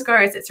sounds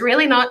gross. It's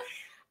really not.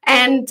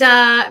 And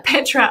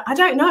Petra, I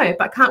don't know,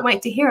 but can't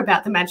wait to hear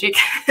about the magic.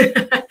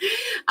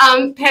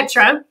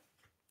 Petra,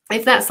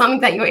 if that's something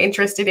that you're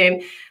interested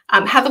in,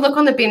 have a look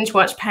on the binge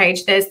watch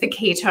page. There's the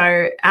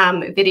keto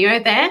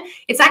video there.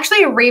 It's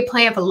actually a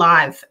replay of a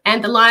live,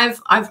 and the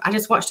live, I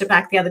just watched it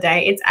back the other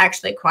day. It's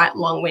actually quite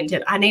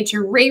long-winded. I need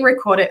to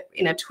re-record it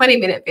in a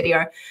 20-minute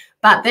video.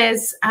 But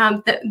there's,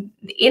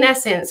 in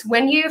essence,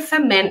 when you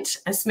ferment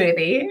a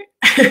smoothie,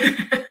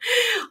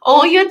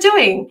 all you're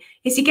doing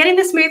is you're getting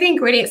the smoothie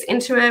ingredients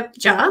into a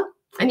jar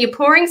and you're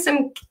pouring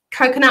some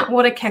coconut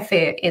water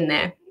kefir in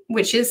there,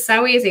 which is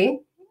so easy.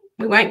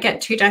 We won't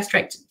get too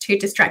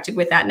distracted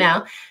with that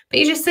now, but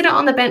you just sit it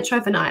on the bench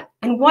overnight.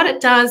 And what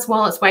it does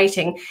while it's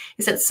waiting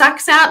is it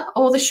sucks out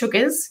all the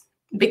sugars,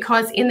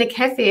 because in the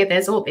kefir,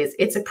 there's all this.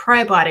 It's a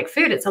probiotic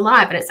food. It's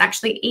alive, and it's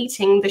actually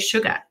eating the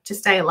sugar to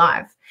stay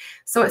alive.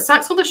 So it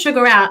sucks all the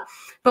sugar out,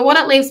 but what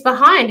it leaves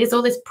behind is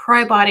all this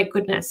probiotic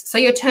goodness. So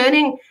you're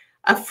turning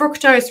a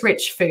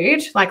fructose-rich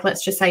food, like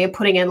let's just say you're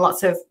putting in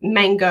lots of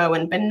mango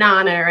and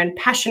banana and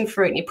passion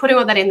fruit, and you're putting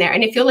all that in there.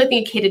 And if you're living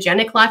a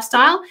ketogenic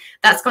lifestyle,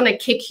 that's going to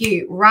kick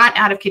you right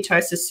out of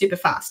ketosis super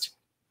fast.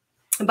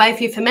 But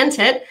if you ferment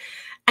it,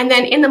 and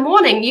then in the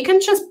morning, you can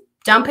just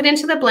dump it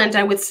into the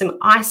blender with some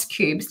ice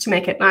cubes to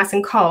make it nice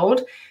and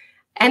cold.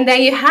 And there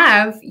you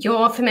have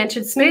your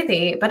fermented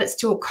smoothie, but it's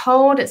still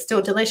cold, it's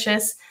still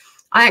delicious.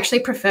 I actually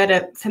prefer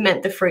to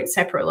ferment the fruit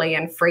separately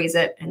and freeze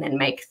it and then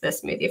make the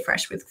smoothie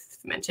fresh with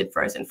fermented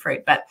frozen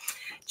fruit. But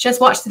just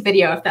watch the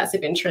video if that's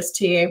of interest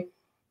to you.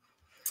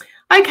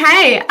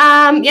 Okay,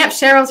 yep,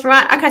 Cheryl's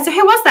right. Okay, so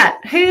who was that?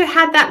 Who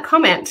had that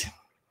comment?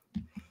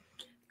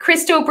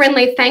 Crystal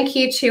Brindley, thank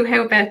you to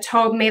whoever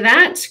told me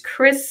that.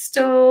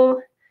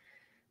 Crystal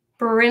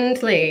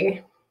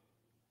Brindley.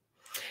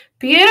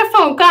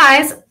 Beautiful,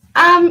 guys.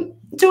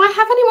 Do I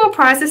have any more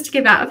prizes to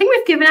give out? I think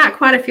we've given out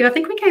quite a few. I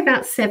think we gave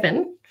out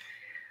 7.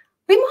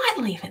 We might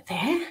leave it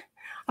there.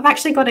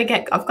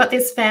 I've got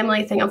this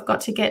family thing I've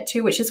got to get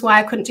to, which is why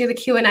I couldn't do the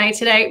Q&A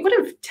today. It would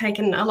have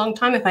taken a long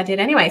time if I did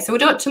anyway. So we'll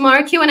do it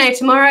tomorrow, Q&A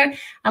tomorrow,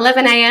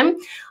 11 a.m.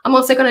 I'm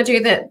also going to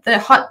do the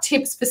hot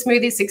tips for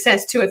smoothie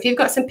success too. If you've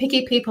got some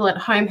picky people at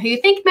home who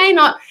you think may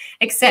not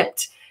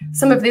accept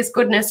some of this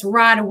goodness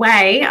right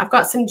away, I've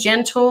got some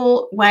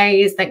gentle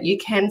ways that you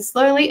can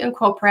slowly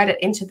incorporate it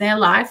into their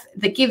life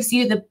that gives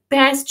you the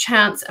best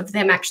chance of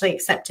them actually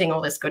accepting all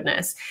this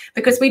goodness.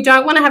 Because we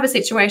don't want to have a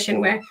situation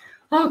where,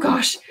 oh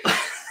gosh.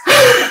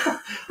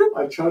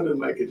 I tried to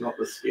make it not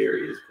as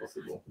scary as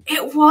possible.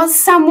 It was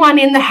someone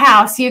in the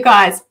house, you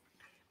guys.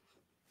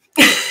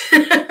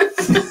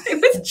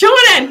 It was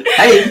Jordan.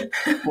 Hey,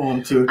 well,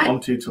 I'm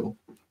too tall.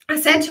 I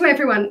said to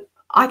everyone,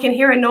 I can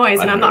hear a noise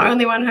and I'm the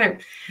only one home.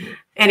 Yeah.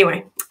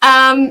 Anyway,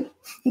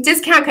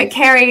 discount code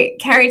Carrie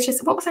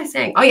just, what was I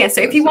saying? Oh yeah,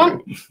 so if you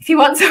want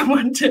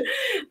someone to,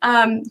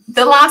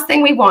 the last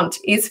thing we want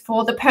is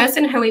for the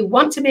person who we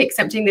want to be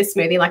accepting this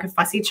smoothie, like a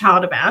fussy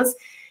child of ours,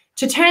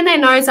 to turn their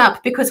nose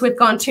up because we've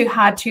gone too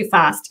hard too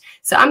fast.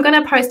 So I'm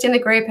going to post in the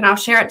group and I'll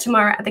share it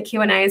tomorrow at the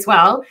Q&A as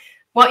well,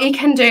 what you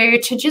can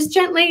do to just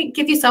gently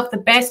give yourself the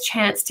best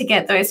chance to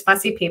get those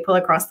fussy people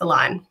across the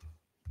line.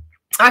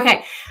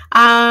 Okay,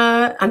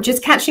 I'm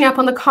just catching up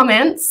on the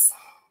comments.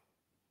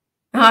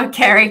 Oh,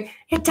 Carrie,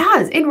 it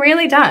does. It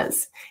really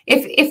does.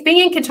 If being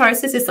in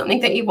ketosis is something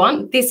that you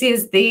want, this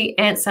is the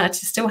answer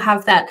to still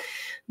have that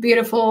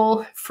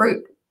beautiful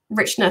fruit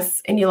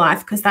richness in your life,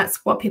 because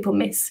that's what people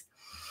miss.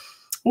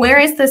 Where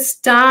is the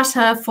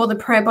starter for the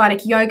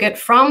probiotic yogurt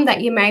from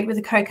that you made with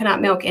the coconut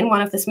milk in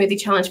one of the Smoothie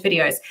Challenge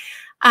videos?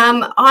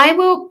 I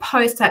will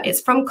post that. It's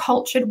from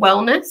Cultured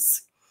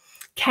Wellness,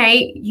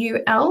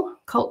 K-U-L,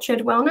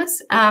 Cultured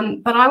Wellness.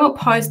 But I will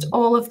post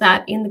all of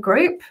that in the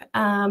group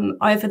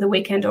over the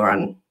weekend or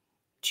on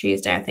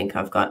Tuesday. I think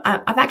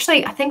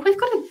I think we've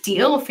got a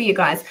deal for you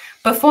guys.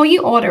 Before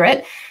you order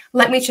it,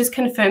 let me just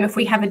confirm if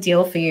we have a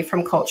deal for you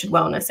from Cultured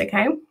Wellness,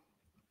 okay?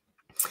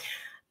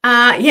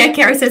 Yeah,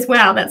 Carrie says,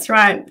 wow, that's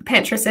right.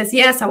 Petra says,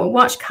 yes, I will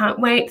watch. Can't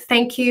wait.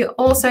 Thank you.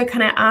 Also,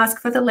 can I ask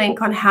for the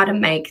link on how to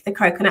make the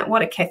coconut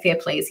water kefir,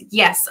 please?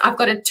 Yes, I've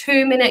got a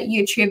 2-minute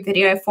YouTube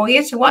video for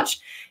you to watch.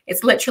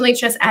 It's literally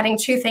just adding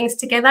 2 things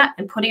together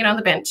and putting it on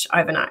the bench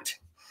overnight.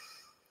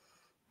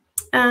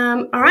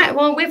 All right.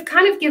 Well, we've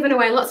kind of given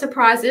away lots of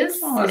prizes.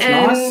 Oh,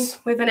 that's nice.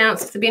 We've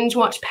announced the binge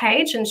watch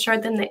page and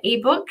showed them the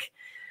ebook.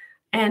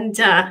 And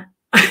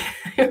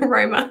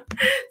Roma,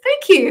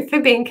 thank you for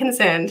being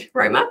concerned,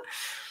 Roma.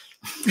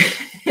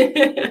 Do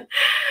you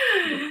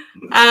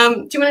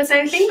want to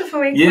say anything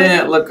before we?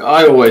 Yeah, look,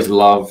 I always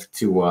love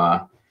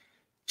to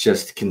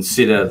just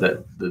consider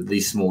that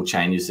these small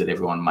changes that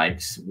everyone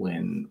makes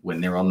when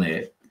they're on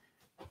their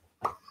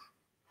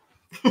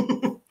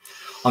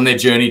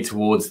journey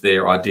towards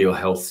their ideal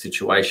health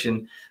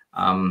situation.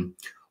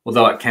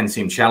 Although it can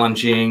seem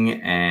challenging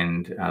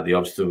and the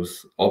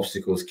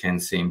obstacles can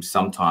seem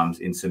sometimes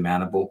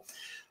insurmountable,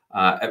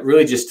 it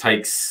really just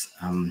takes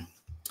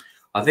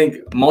I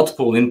think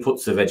multiple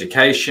inputs of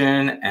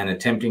education and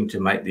attempting to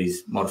make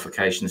these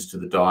modifications to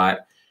the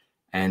diet.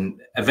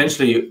 And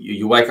eventually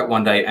you wake up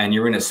one day and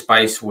you're in a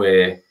space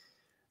where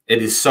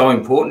it is so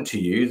important to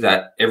you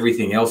that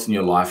everything else in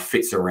your life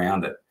fits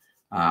around it.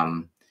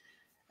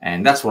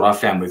 And that's what I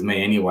found with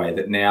me anyway,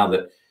 that now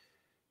that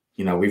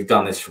you know, we've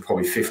done this for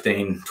probably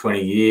 15,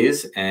 20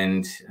 years,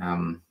 and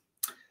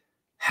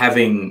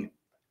having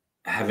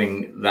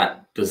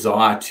that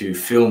desire to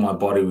fill my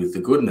body with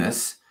the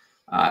goodness,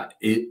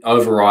 it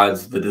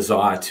overrides the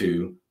desire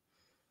to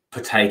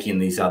partake in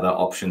these other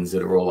options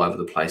that are all over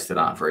the place that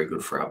aren't very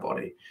good for our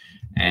body.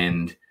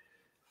 And,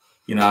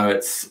 you know,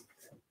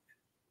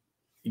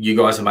 you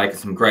guys are making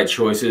some great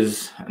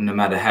choices, and no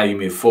matter how you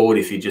move forward,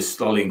 if you're just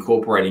slowly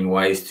incorporating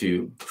ways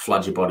to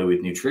flood your body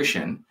with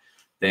nutrition,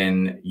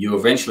 then you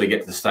eventually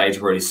get to the stage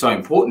where it is so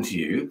important to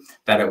you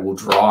that it will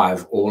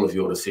drive all of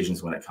your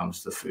decisions when it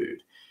comes to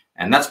food.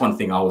 And that's one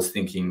thing I was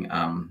thinking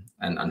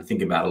and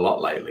thinking about a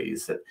lot lately,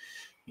 is that,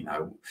 you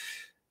know,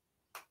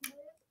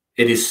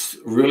 it is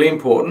really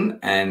important,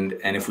 and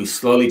if we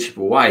slowly chip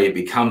away, it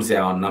becomes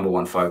our number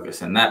one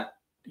focus. And that,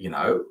 you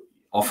know,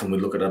 often we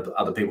look at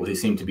other people who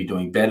seem to be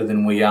doing better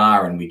than we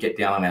are, and we get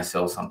down on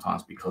ourselves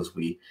sometimes because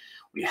we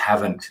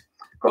haven't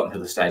gotten to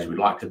the stage we'd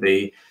like to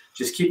be.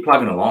 Just keep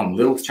plugging along,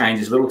 little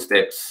changes, little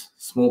steps,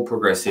 small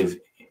progressive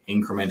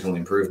incremental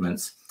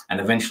improvements, and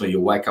eventually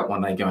you'll wake up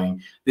one day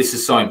going, this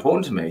is so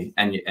important to me,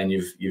 and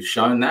you've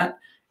shown that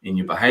in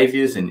your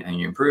behaviors and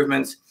your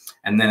improvements,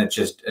 and then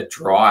it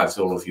drives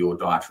all of your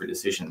dietary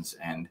decisions,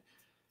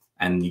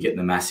 and you get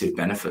the massive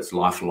benefits,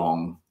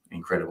 lifelong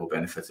incredible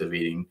benefits of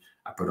eating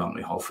a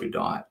predominantly whole food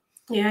diet.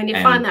 Yeah, and you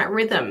find that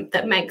rhythm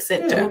that makes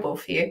it doable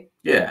for you.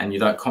 Yeah, and you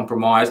don't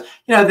compromise.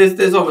 You know,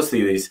 there's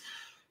obviously these,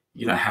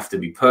 you don't have to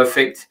be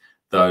perfect,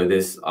 though.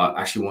 I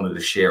actually wanted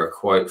to share a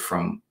quote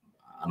from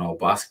an old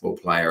basketball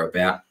player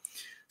about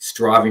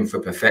striving for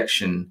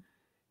perfection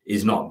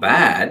is not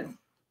bad,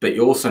 but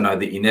you also know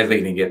that you're never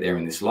going to get there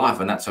in this life,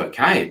 and that's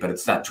okay. But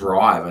it's that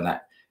drive and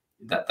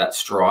that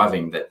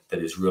striving that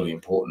is really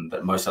important,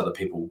 that most other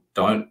people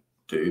don't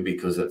do,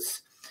 because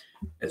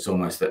it's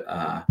almost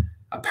a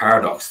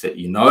paradox that,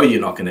 you know,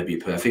 you're not going to be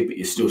perfect, but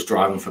you're still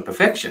striving for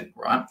perfection,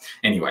 right?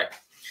 Anyway,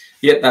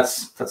 yeah,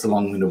 that's a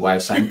long-winded way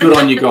of saying good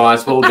on you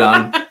guys, well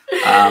done.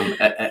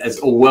 It's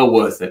all well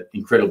worth it,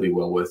 incredibly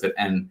well worth it.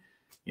 And,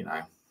 you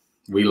know,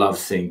 we love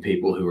seeing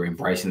people who are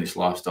embracing this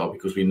lifestyle,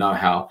 because we know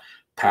how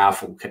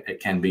powerful it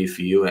can be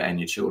for you and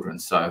your children.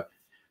 So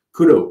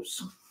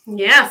kudos.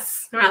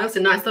 Yes. All right, that's a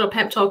nice little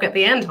pep talk at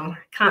the end. Oh,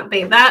 can't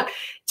beat that.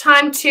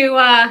 Time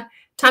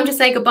to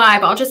say goodbye,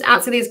 but I'll just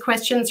answer these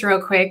questions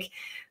real quick.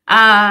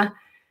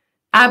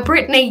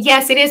 Brittany,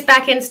 yes, it is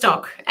back in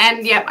stock.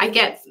 And yeah, I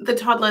get the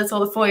toddlers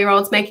or the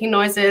 4-year-olds making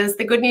noises.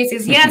 The good news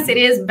is, yes, it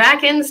is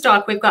back in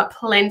stock. We've got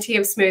plenty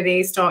of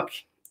smoothie stock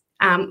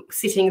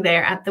sitting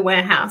there at the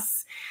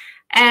warehouse.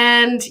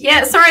 And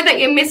yeah, sorry that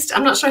you missed.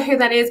 I'm not sure who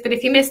that is, but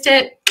if you missed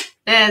it,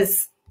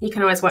 you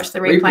can always watch the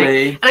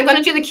replay. And I'm going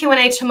to do the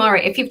Q&A tomorrow.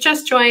 If you've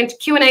just joined,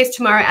 Q&A is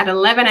tomorrow at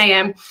 11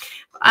 a.m.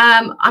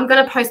 I'm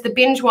going to post the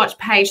binge watch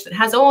page that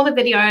has all the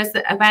videos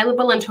that are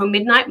available until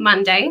midnight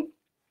Monday.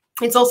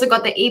 It's also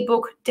got the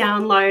ebook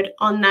download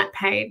on that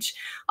page.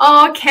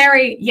 Oh,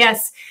 Carrie,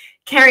 yes.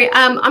 Carrie,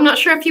 I'm not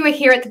sure if you were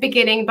here at the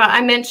beginning, but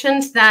I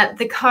mentioned that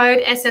the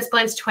code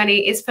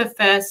SSBlends20 is for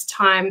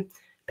first-time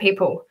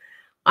people.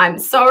 I'm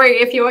sorry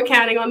if you were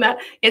counting on that.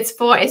 If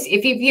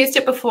you've used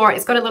it before,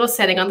 it's got a little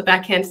setting on the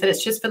back end that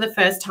it's just for the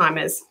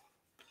first-timers.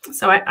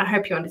 So I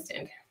hope you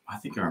understand. I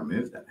think I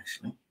removed that,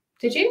 actually.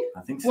 Did you?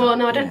 I think so. Well,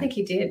 no, I don't think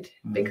you did,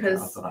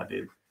 because I thought I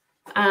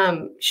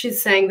did.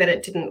 She's saying that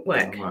it didn't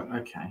work.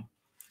 Okay.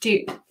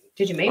 Did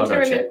you mean to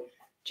remove it?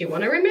 Do you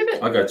want to remove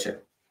it? I'll go check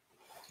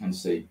and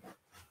see.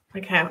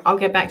 Okay, I'll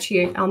get back to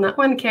you on that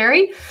one,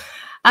 Carrie.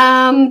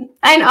 And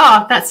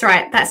that's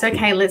right. That's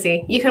okay,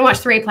 Lizzie. You can watch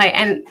the replay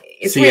and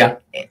see ya.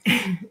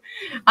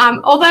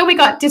 Although we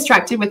got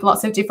distracted with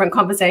lots of different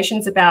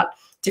conversations about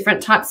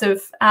different types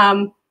of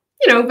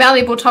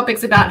valuable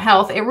topics about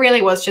health, it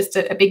really was just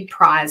a big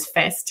prize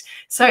fest.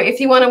 So if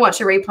you want to watch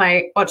a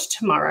replay, watch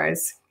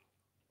tomorrow's.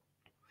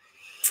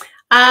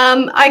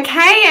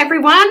 Okay,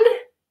 everyone.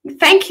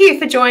 Thank you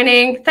for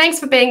joining. Thanks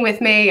for being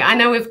with me. I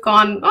know we've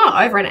gone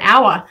over an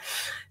hour.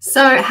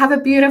 So have a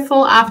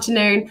beautiful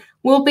afternoon.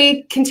 We'll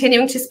be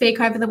continuing to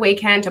speak over the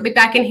weekend. I'll be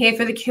back in here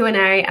for the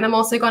Q&A, and I'm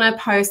also going to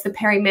post the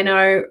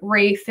Perimeno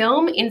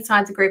re-film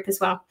inside the group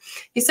as well.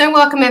 You're so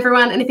welcome,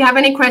 everyone. And if you have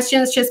any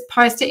questions, just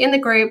post it in the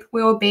group.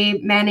 We will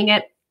be manning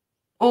it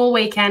all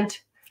weekend.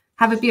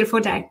 Have a beautiful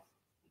day.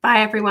 Bye,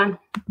 everyone.